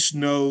Heist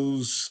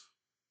knows,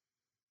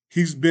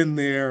 he's been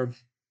there,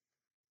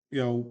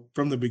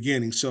 from the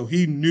beginning, so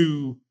he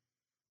knew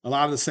a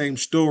lot of the same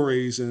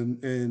stories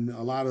and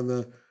a lot of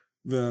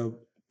the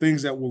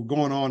things that were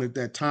going on at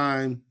that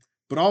time.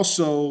 But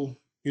also,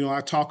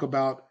 I talk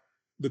about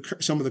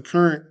some of the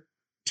current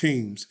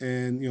teams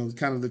and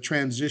kind of the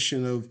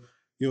transition of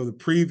the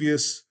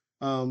previous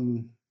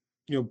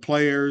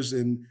players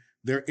and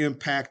their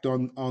impact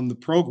on the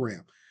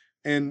program.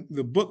 And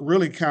the book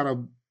really kind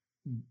of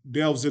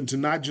delves into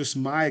not just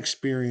my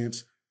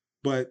experience,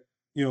 but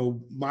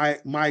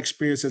my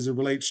experience as it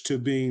relates to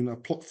being a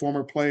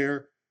former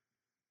player,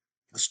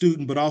 a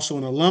student, but also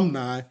an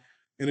alumni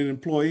and an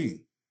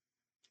employee,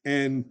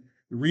 and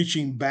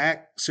reaching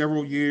back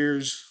several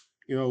years,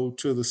 to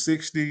the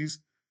 '60s,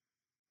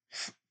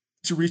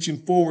 to reaching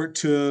forward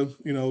to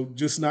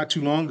just not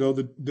too long ago,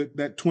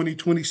 that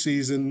 2020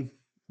 season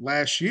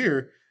last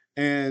year,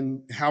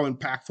 and how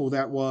impactful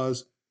that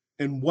was,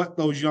 and what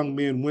those young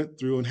men went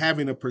through, and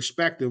having a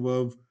perspective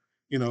of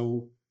you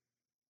know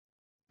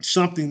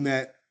something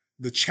that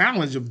the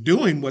challenge of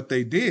doing what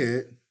they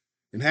did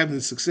and having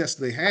the success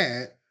they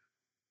had,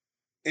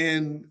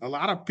 and a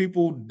lot of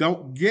people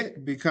don't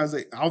get, because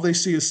all they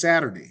see is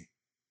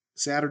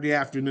Saturday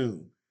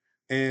afternoon.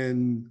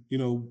 And,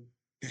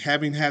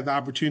 having had the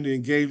opportunity to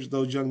engage with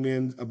those young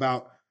men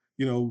about,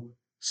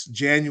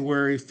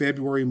 January,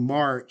 February,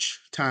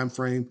 March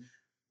timeframe,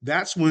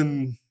 that's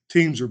when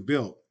teams are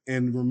built.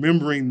 And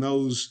remembering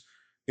those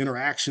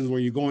interactions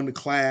where you're going to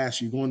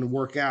class, you're going to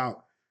work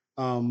out,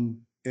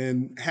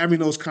 and having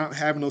those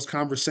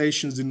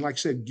conversations, and like I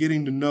said,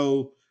 getting to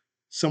know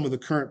some of the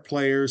current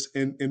players,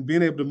 and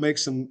being able to make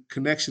some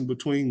connection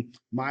between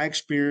my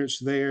experience,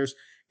 theirs,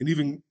 and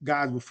even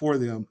guys before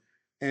them.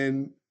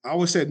 And I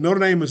always said Notre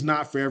Dame is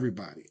not for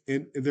everybody.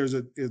 And there's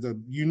a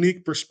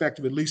unique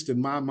perspective, at least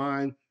in my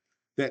mind,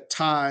 that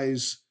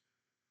ties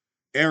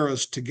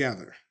eras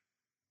together.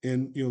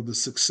 And the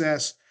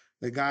success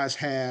that guys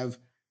have,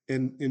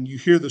 and you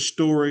hear the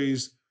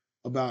stories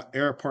about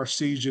Eric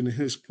Parseghian and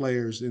his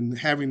players, and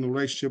having a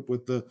relationship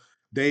with the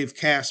Dave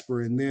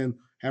Casper, and then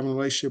having a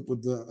relationship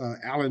with the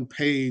Alan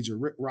Page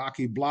or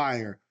Rocky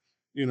Blyer,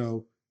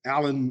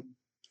 Alan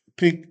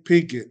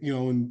Pinkett,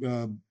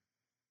 and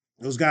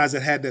those guys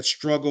that had that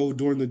struggle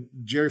during the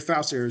Jerry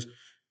Faust years.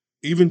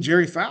 Even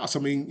Jerry Faust, I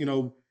mean,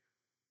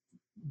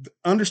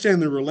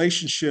 understand the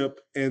relationship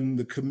and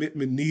the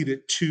commitment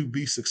needed to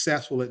be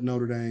successful at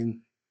Notre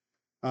Dame,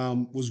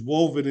 was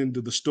woven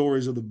into the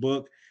stories of the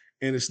book.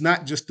 And it's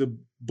not just a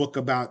book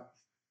about,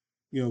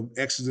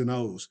 X's and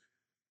O's.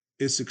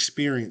 It's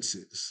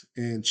experiences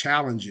and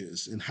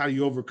challenges, and how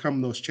you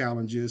overcome those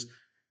challenges,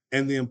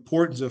 and the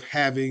importance of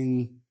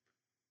having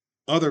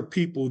other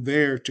people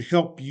there to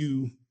help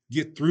you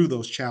get through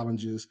those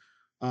challenges,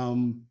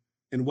 and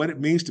what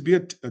it means to be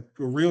a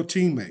real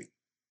teammate.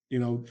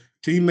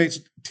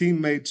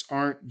 Teammates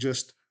aren't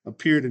just a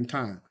period in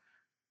time.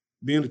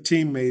 Being a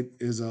teammate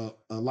is a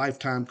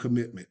lifetime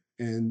commitment,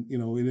 and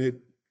it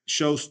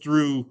shows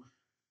through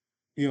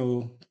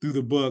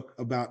the book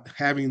about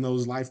having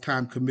those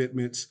lifetime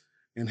commitments,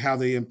 and how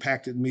they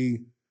impacted me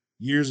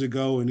years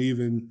ago, and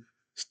even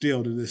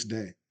still to this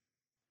day.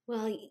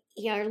 Well,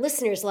 yeah, our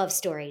listeners love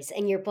stories,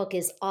 and your book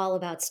is all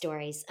about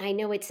stories. I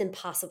know it's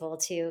impossible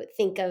to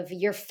think of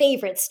your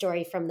favorite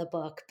story from the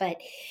book, but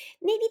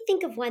maybe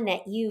think of one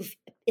that you've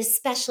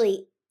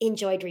especially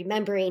enjoyed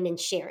remembering and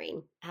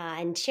sharing,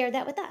 and share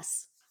that with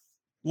us.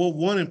 Well,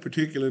 one in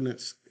particular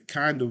that's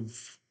kind of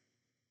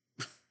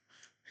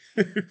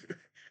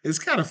it's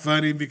kind of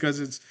funny, because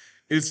it's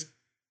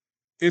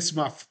it's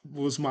my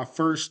was my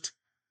first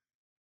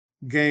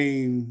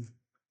game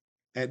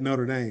at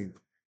Notre Dame.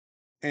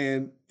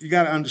 And you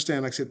got to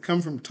understand, like I said,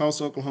 coming from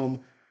Tulsa, Oklahoma,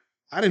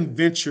 I didn't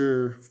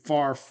venture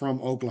far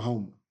from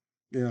Oklahoma.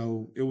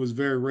 It was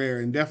very rare,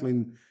 and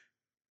definitely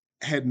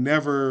had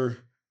never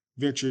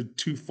ventured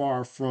too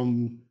far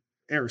from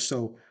air.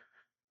 So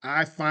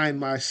I find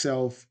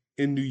myself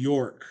in New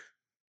York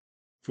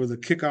for the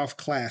kickoff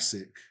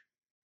classic,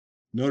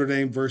 Notre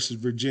Dame versus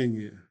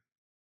Virginia.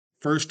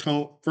 First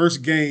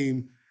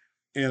game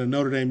in a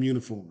Notre Dame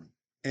uniform.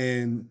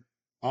 And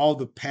all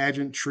the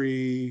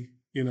pageantry,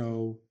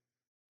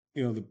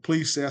 the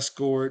police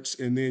escorts,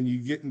 and then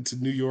you get into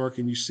New York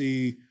and you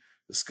see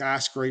the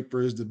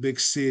skyscrapers, the big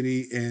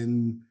city,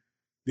 and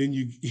then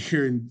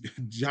you're in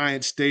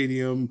Giant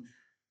Stadium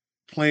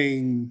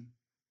playing.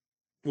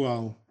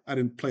 Well, I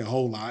didn't play a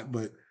whole lot,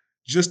 but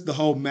just the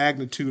whole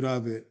magnitude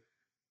of it,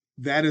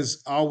 that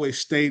has always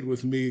stayed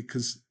with me,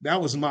 because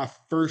that was my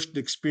first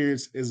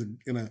experience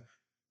in a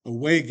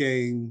away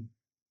game,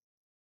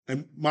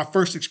 and my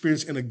first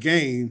experience in a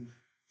game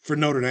for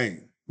Notre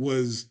Dame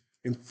was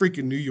in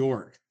freaking New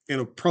York in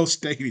a pro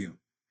stadium.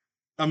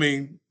 I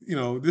mean,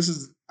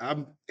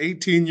 I'm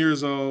 18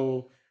 years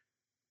old.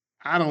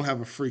 I don't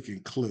have a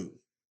freaking clue.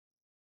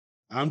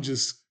 I'm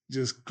just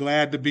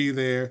glad to be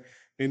there.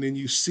 And then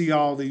you see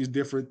all these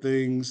different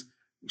things.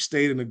 We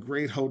stayed in a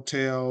great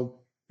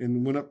hotel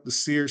and went up the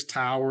Sears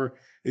Tower,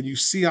 and you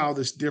see all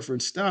this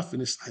different stuff,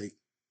 and it's like,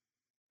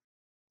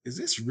 is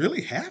this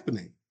really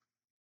happening?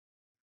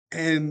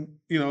 And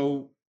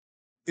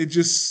it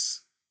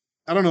just,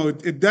 I don't know,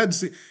 it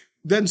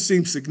doesn't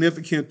seem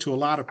significant to a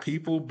lot of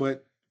people,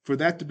 but for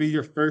that to be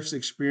your first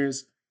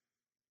experience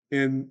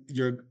in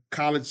your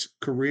college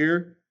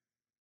career,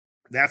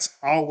 that's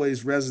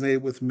always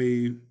resonated with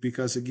me,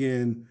 because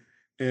again,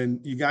 and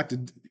you got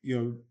to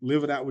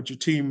live it out with your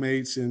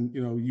teammates, and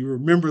you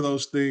remember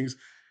those things.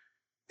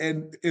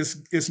 and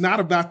it's not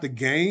about the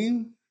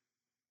game.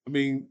 I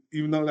mean,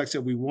 even though, like I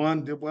said, we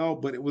won, did well,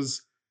 but it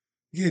was,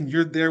 again,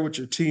 you're there with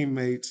your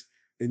teammates,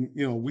 and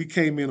we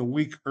came in a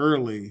week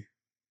early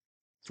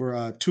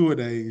for tour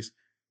days,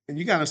 and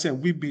you got to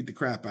understand we beat the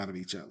crap out of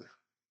each other.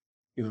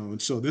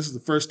 And so this is the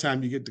first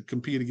time you get to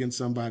compete against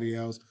somebody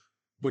else,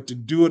 but to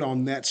do it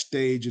on that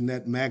stage and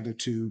that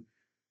magnitude,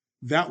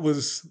 that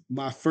was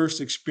my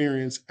first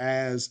experience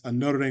as a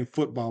Notre Dame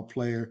football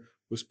player,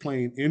 was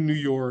playing in New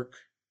York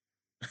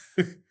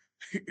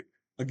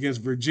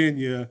against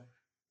Virginia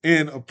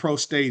in a pro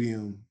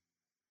stadium.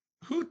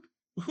 Who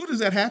who does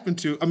that happen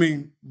to? I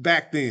mean,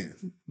 back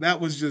then,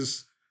 that was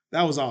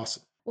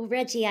awesome. Well,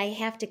 Reggie, I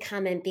have to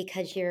comment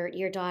because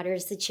your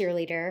daughter's the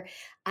cheerleader.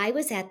 I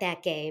was at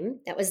that game.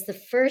 That was the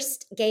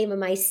first game of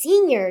my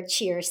senior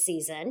cheer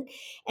season.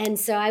 And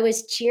so I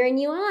was cheering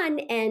you on.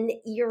 And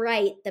you're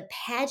right, the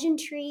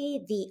pageantry,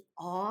 the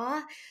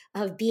awe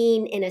of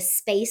being in a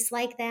space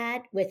like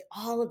that with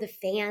all of the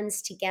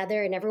fans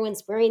together and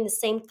everyone's wearing the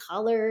same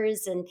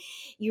colors and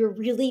you're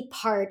really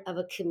part of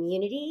a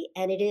community.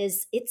 And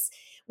it's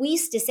we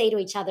used to say to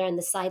each other on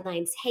the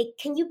sidelines, "Hey,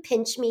 can you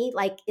pinch me?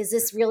 Like, is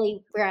this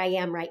really where I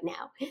am right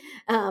now?"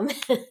 Um,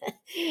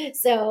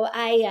 so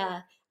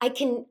I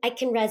can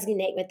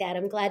resonate with that.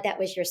 I'm glad that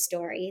was your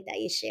story that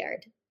you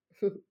shared.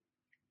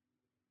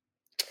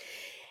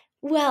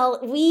 Well,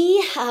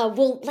 we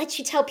will let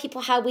you tell people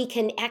how we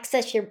can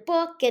access your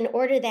book and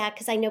order that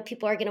because I know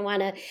people are going to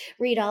want to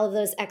read all of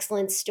those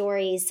excellent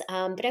stories.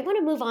 But I want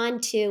to move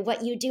on to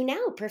what you do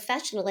now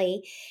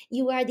professionally.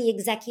 You are the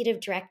executive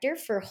director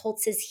for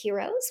Holtz's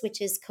Heroes,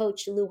 which is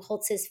Coach Lou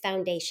Holtz's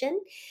foundation.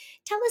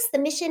 Tell us the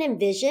mission and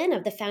vision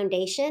of the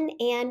foundation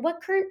and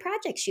what current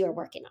projects you are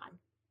working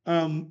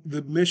on.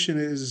 The mission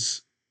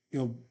is, you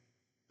know,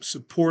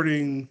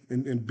 supporting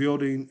and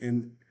building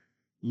and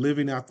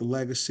living out the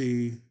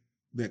legacy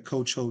that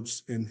Coach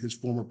Holtz and his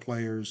former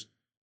players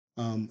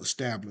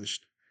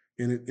established,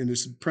 and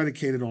it's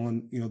predicated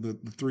on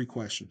the three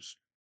questions,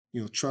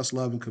 trust,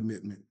 love, and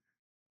commitment.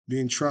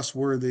 Being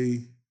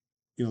trustworthy,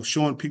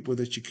 showing people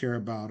that you care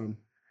about them,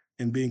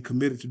 and being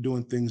committed to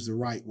doing things the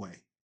right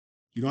way.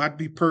 You don't have to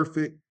be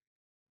perfect,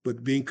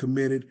 but being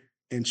committed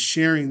and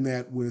sharing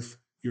that with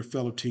your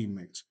fellow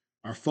teammates.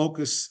 Our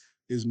focus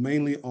is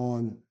mainly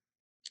on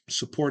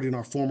supporting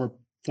our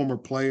former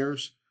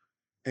players,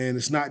 and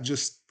it's not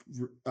just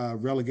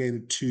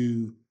relegated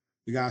to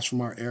the guys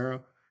from our era.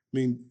 I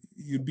mean,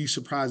 you'd be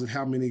surprised at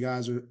how many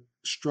guys are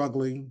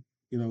struggling,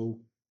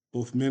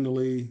 both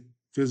mentally,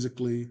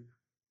 physically,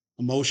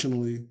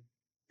 emotionally,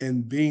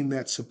 and being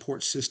that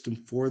support system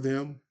for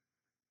them,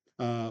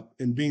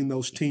 and being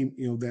those team,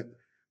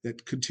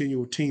 that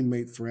continual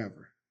teammate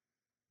forever.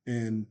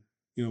 And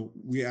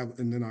we have,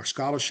 and then our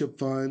scholarship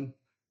fund,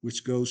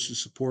 which goes to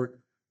support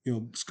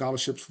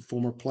scholarships for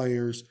former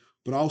players,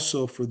 but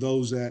also for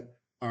those that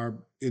are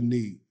in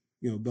need.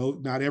 Though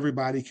not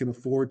everybody can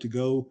afford to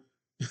go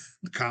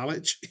to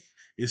college,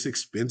 it's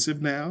expensive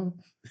now,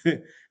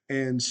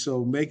 and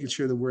so making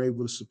sure that we're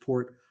able to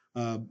support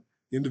uh,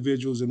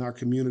 individuals in our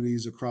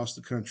communities across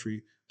the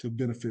country to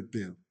benefit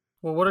them.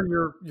 Well, what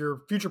are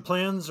your future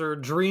plans or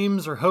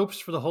dreams or hopes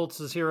for the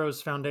Holtz's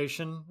Heroes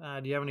Foundation?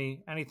 Do you have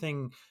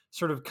anything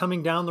sort of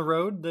coming down the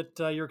road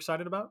that you're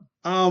excited about?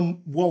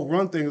 Well,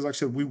 one thing is, like I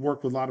said, we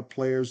work with a lot of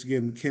players.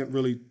 Again, can't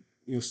really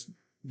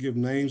give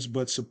names,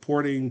 but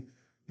supporting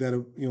that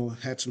have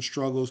had some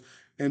struggles,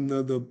 and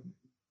the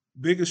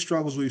biggest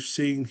struggles we've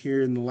seen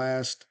here in the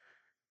last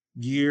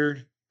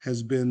year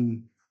has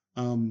been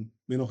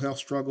mental health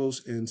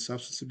struggles and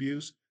substance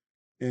abuse,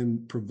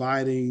 and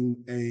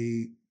providing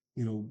a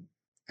you know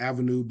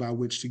avenue by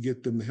which to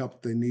get them the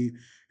help they need.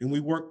 And we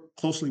work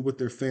closely with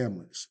their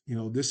families.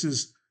 This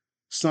is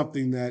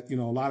something that a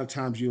lot of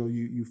times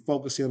you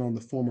focus in on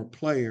the former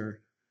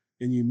player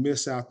and you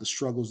miss out the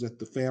struggles that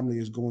the family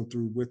is going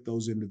through with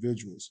those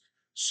individuals.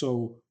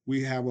 So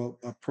we have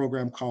a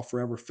program called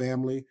Forever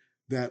Family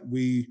that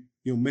we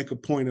make a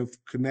point of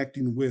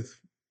connecting with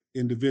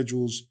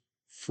individuals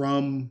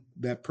from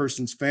that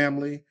person's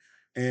family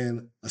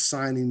and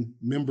assigning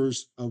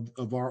members of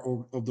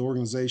the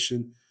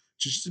organization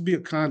just to be a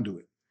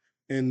conduit,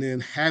 and then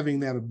having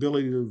that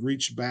ability to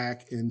reach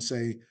back and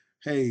say,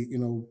 hey,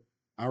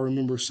 I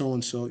remember so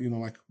and so,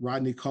 like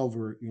Rodney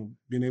Culver,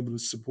 being able to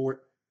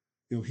support.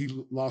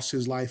 He lost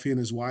his life, he and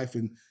his wife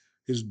and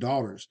his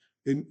daughters.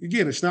 And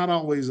again, it's not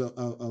always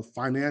a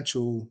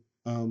financial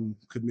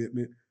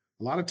commitment.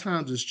 A lot of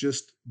times it's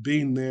just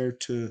being there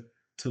to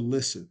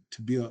listen,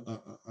 to be a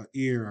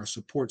ear, our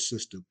support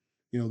system.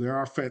 There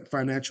are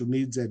financial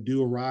needs that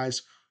do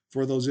arise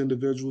for those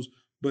individuals,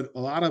 but a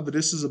lot of it,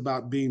 this is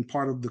about being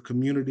part of the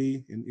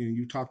community. And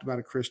you talked about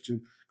it,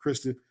 Kristen.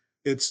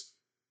 It's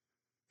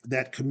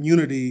that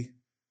community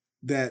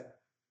that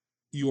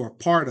you are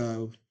part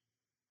of,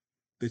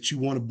 that you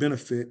want to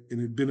benefit,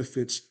 and it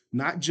benefits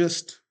not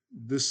just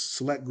this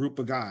select group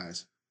of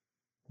guys.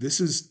 This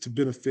is to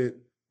benefit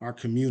our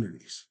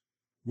communities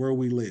where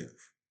we live,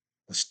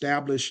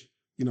 establish,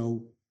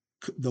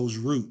 those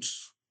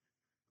roots,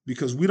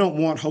 because we don't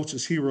want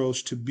Hostess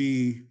Heroes to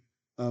be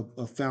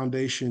a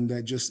foundation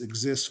that just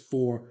exists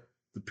for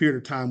the period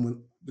of time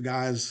when the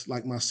guys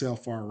like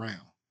myself are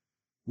around.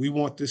 We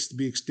want this to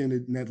be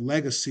extended and that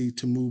legacy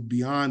to move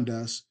beyond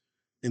us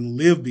and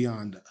live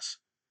beyond us.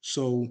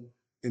 So,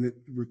 and it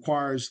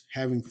requires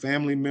having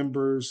family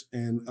members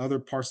and other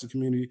parts of the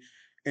community.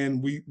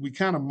 And we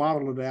kind of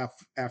modeled it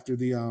after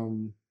the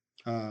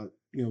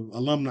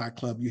alumni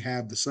club. You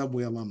have the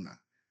Subway alumni,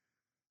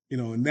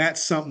 and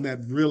that's something that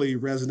really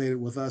resonated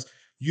with us.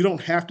 You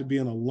don't have to be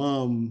an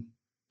alum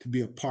to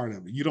be a part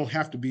of it. You don't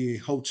have to be a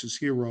Holtz's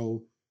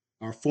hero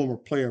or former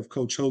player of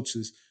Coach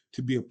Holtz's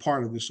to be a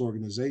part of this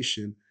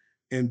organization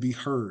and be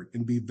heard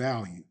and be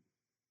valued.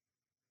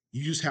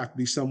 You just have to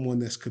be someone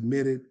that's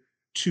committed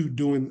to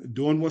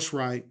doing what's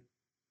right,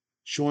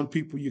 showing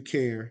people you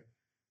care,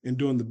 and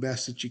doing the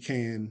best that you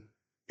can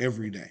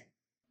every day.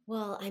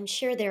 Well, I'm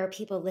sure there are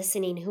people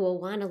listening who will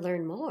want to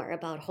learn more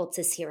about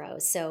Holtz's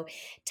Heroes. So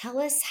tell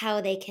us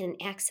how they can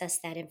access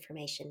that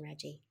information,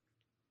 Reggie.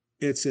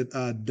 It's at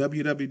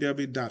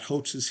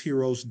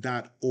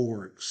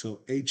www.holtzsheroes.org.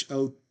 So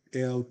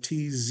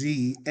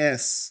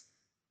HOLTZS.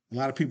 A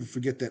lot of people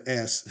forget that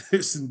S.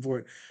 It's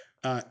important.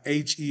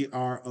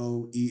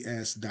 HEROES.org.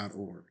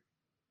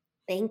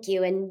 Thank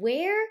you. And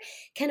where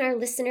can our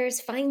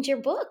listeners find your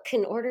book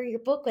and order your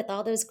book with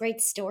all those great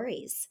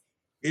stories?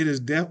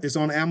 It's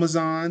on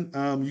Amazon.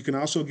 You can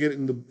also get it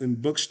in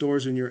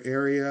bookstores in your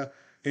area,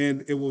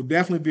 and it will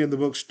definitely be in the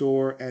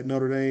bookstore at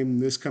Notre Dame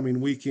this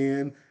coming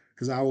weekend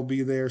because I will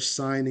be there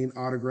signing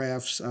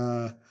autographs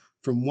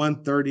from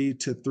 1:30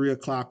 to 3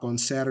 o'clock on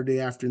Saturday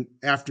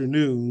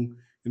afternoon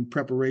in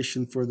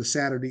preparation for the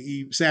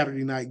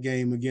Saturday night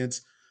game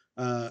against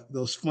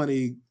those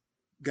funny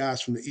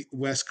guys from the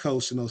West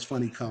Coast in those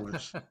funny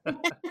colors.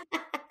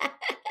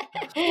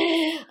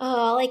 Oh,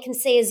 all I can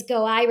say is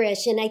go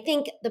Irish. And I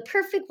think the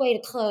perfect way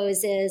to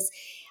close is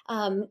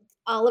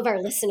all of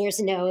our listeners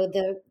know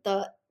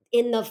the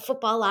in the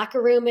football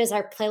locker room is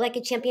our Play Like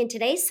a Champion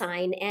Today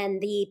sign,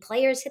 and the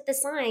players hit the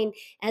sign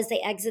as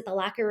they exit the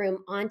locker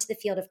room onto the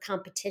field of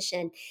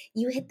competition.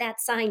 You hit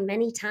that sign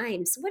many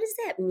times. What does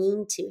that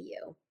mean to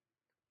you?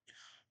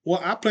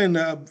 Well, I plan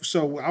to,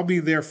 so I'll be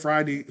there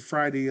Friday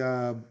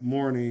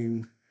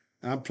morning.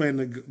 I'm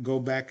planning to go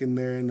back in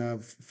there in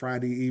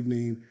Friday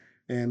evening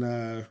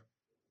and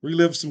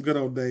relive some good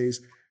old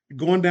days.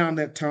 Going down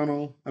that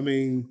tunnel, I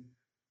mean,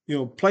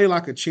 Play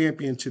Like a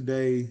Champion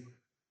Today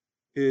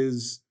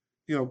is,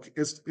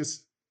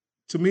 it's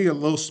to me a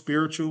little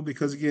spiritual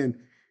because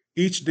again,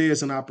 each day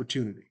is an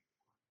opportunity,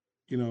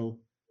 and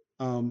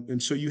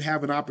so you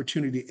have an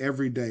opportunity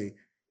every day.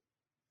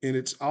 And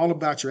it's all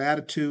about your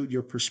attitude,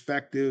 your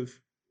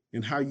perspective,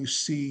 and how you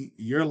see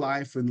your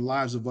life and the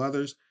lives of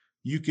others.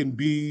 You can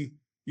be,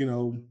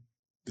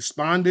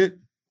 despondent.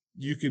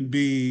 You can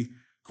be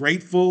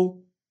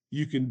grateful.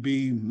 You can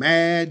be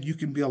mad. You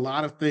can be a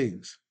lot of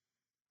things.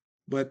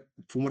 But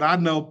from what I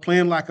know,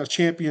 playing like a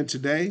champion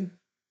today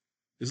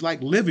is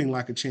like living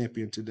like a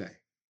champion today.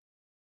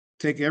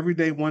 Take every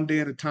day, one day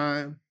at a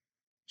time.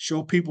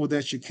 Show people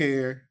that you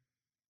care.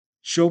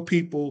 Show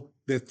people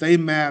that they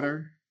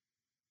matter.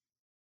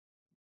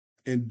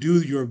 And do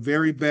your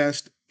very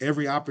best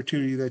every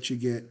opportunity that you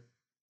get.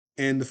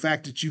 And the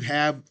fact that you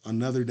have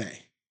another day.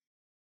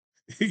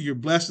 You're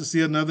blessed to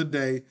see another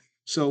day.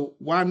 So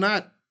why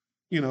not,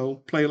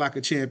 play like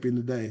a champion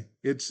today?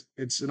 It's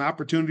an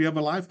opportunity of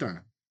a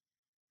lifetime.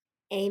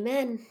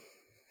 Amen.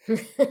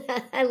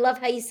 I love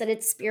how you said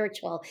it's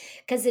spiritual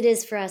because it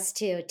is for us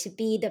too, to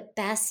be the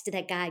best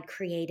that God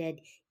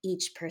created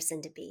each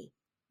person to be.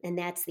 And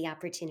that's the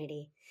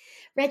opportunity.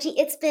 Reggie,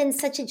 it's been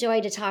such a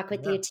joy to talk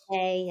with you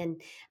today.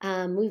 And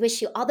we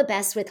wish you all the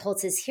best with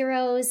Holtz's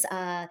Heroes.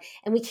 And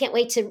we can't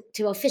wait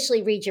to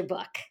officially read your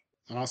book.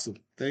 Awesome.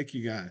 Thank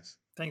you, guys.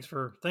 Thanks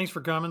for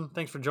coming.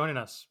 Thanks for joining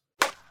us.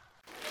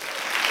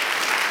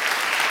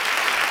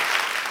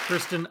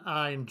 Kristen,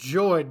 I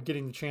enjoyed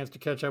getting the chance to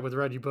catch up with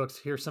Reggie Brooks,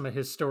 hear some of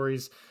his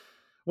stories.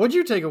 What'd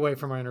you take away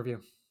from our interview?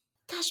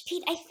 Gosh,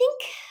 Pete, I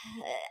think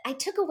I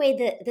took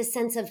away the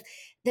sense of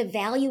the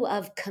value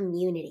of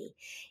community,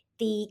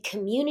 the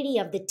community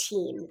of the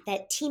team,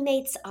 that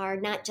teammates are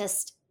not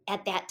just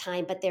at that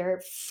time, but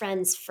they're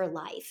friends for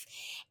life.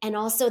 And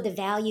also the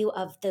value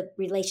of the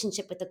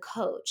relationship with the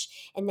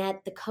coach and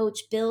that the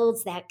coach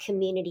builds that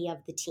community of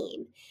the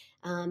team.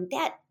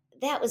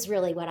 That was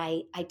really what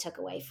I took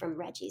away from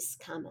Reggie's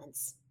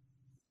comments.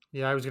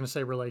 Yeah, I was going to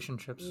say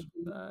relationships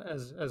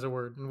as a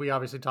word. And we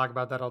obviously talk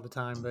about that all the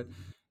time, but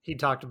he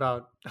talked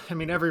about,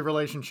 every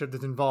relationship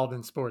that's involved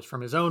in sports,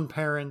 from his own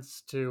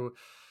parents to,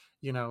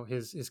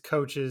 his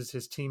coaches,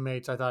 his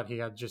teammates. I thought he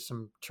had just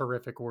some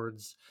terrific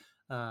words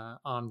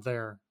on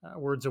there,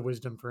 words of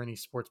wisdom for any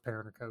sports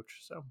parent or coach.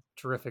 So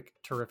terrific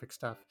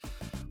stuff.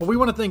 Well, we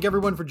want to thank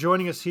everyone for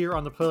joining us here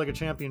on the Play Like a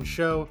Champion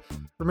show.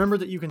 Remember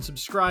that you can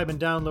subscribe and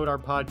download our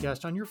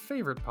podcast on your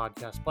favorite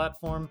podcast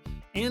platform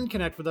and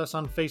connect with us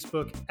on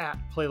Facebook at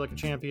Play Like a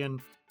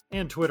Champion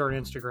and Twitter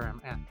and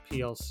Instagram at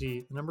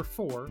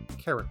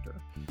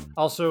PLC4Character.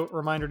 Also, a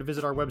reminder to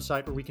visit our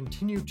website where we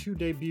continue to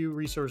debut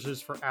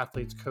resources for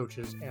athletes,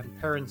 coaches, and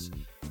parents.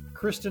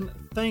 Kristen,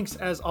 thanks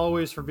as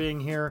always for being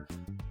here.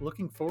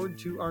 Looking forward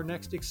to our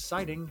next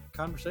exciting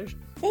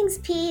conversation. Thanks,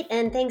 Pete,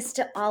 and thanks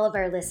to all of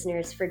our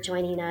listeners for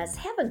joining us.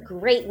 Have a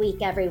great week,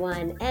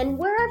 everyone. And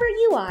wherever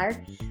you are,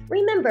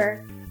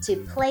 remember to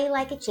play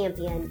like a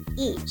champion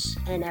each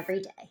and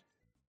every day.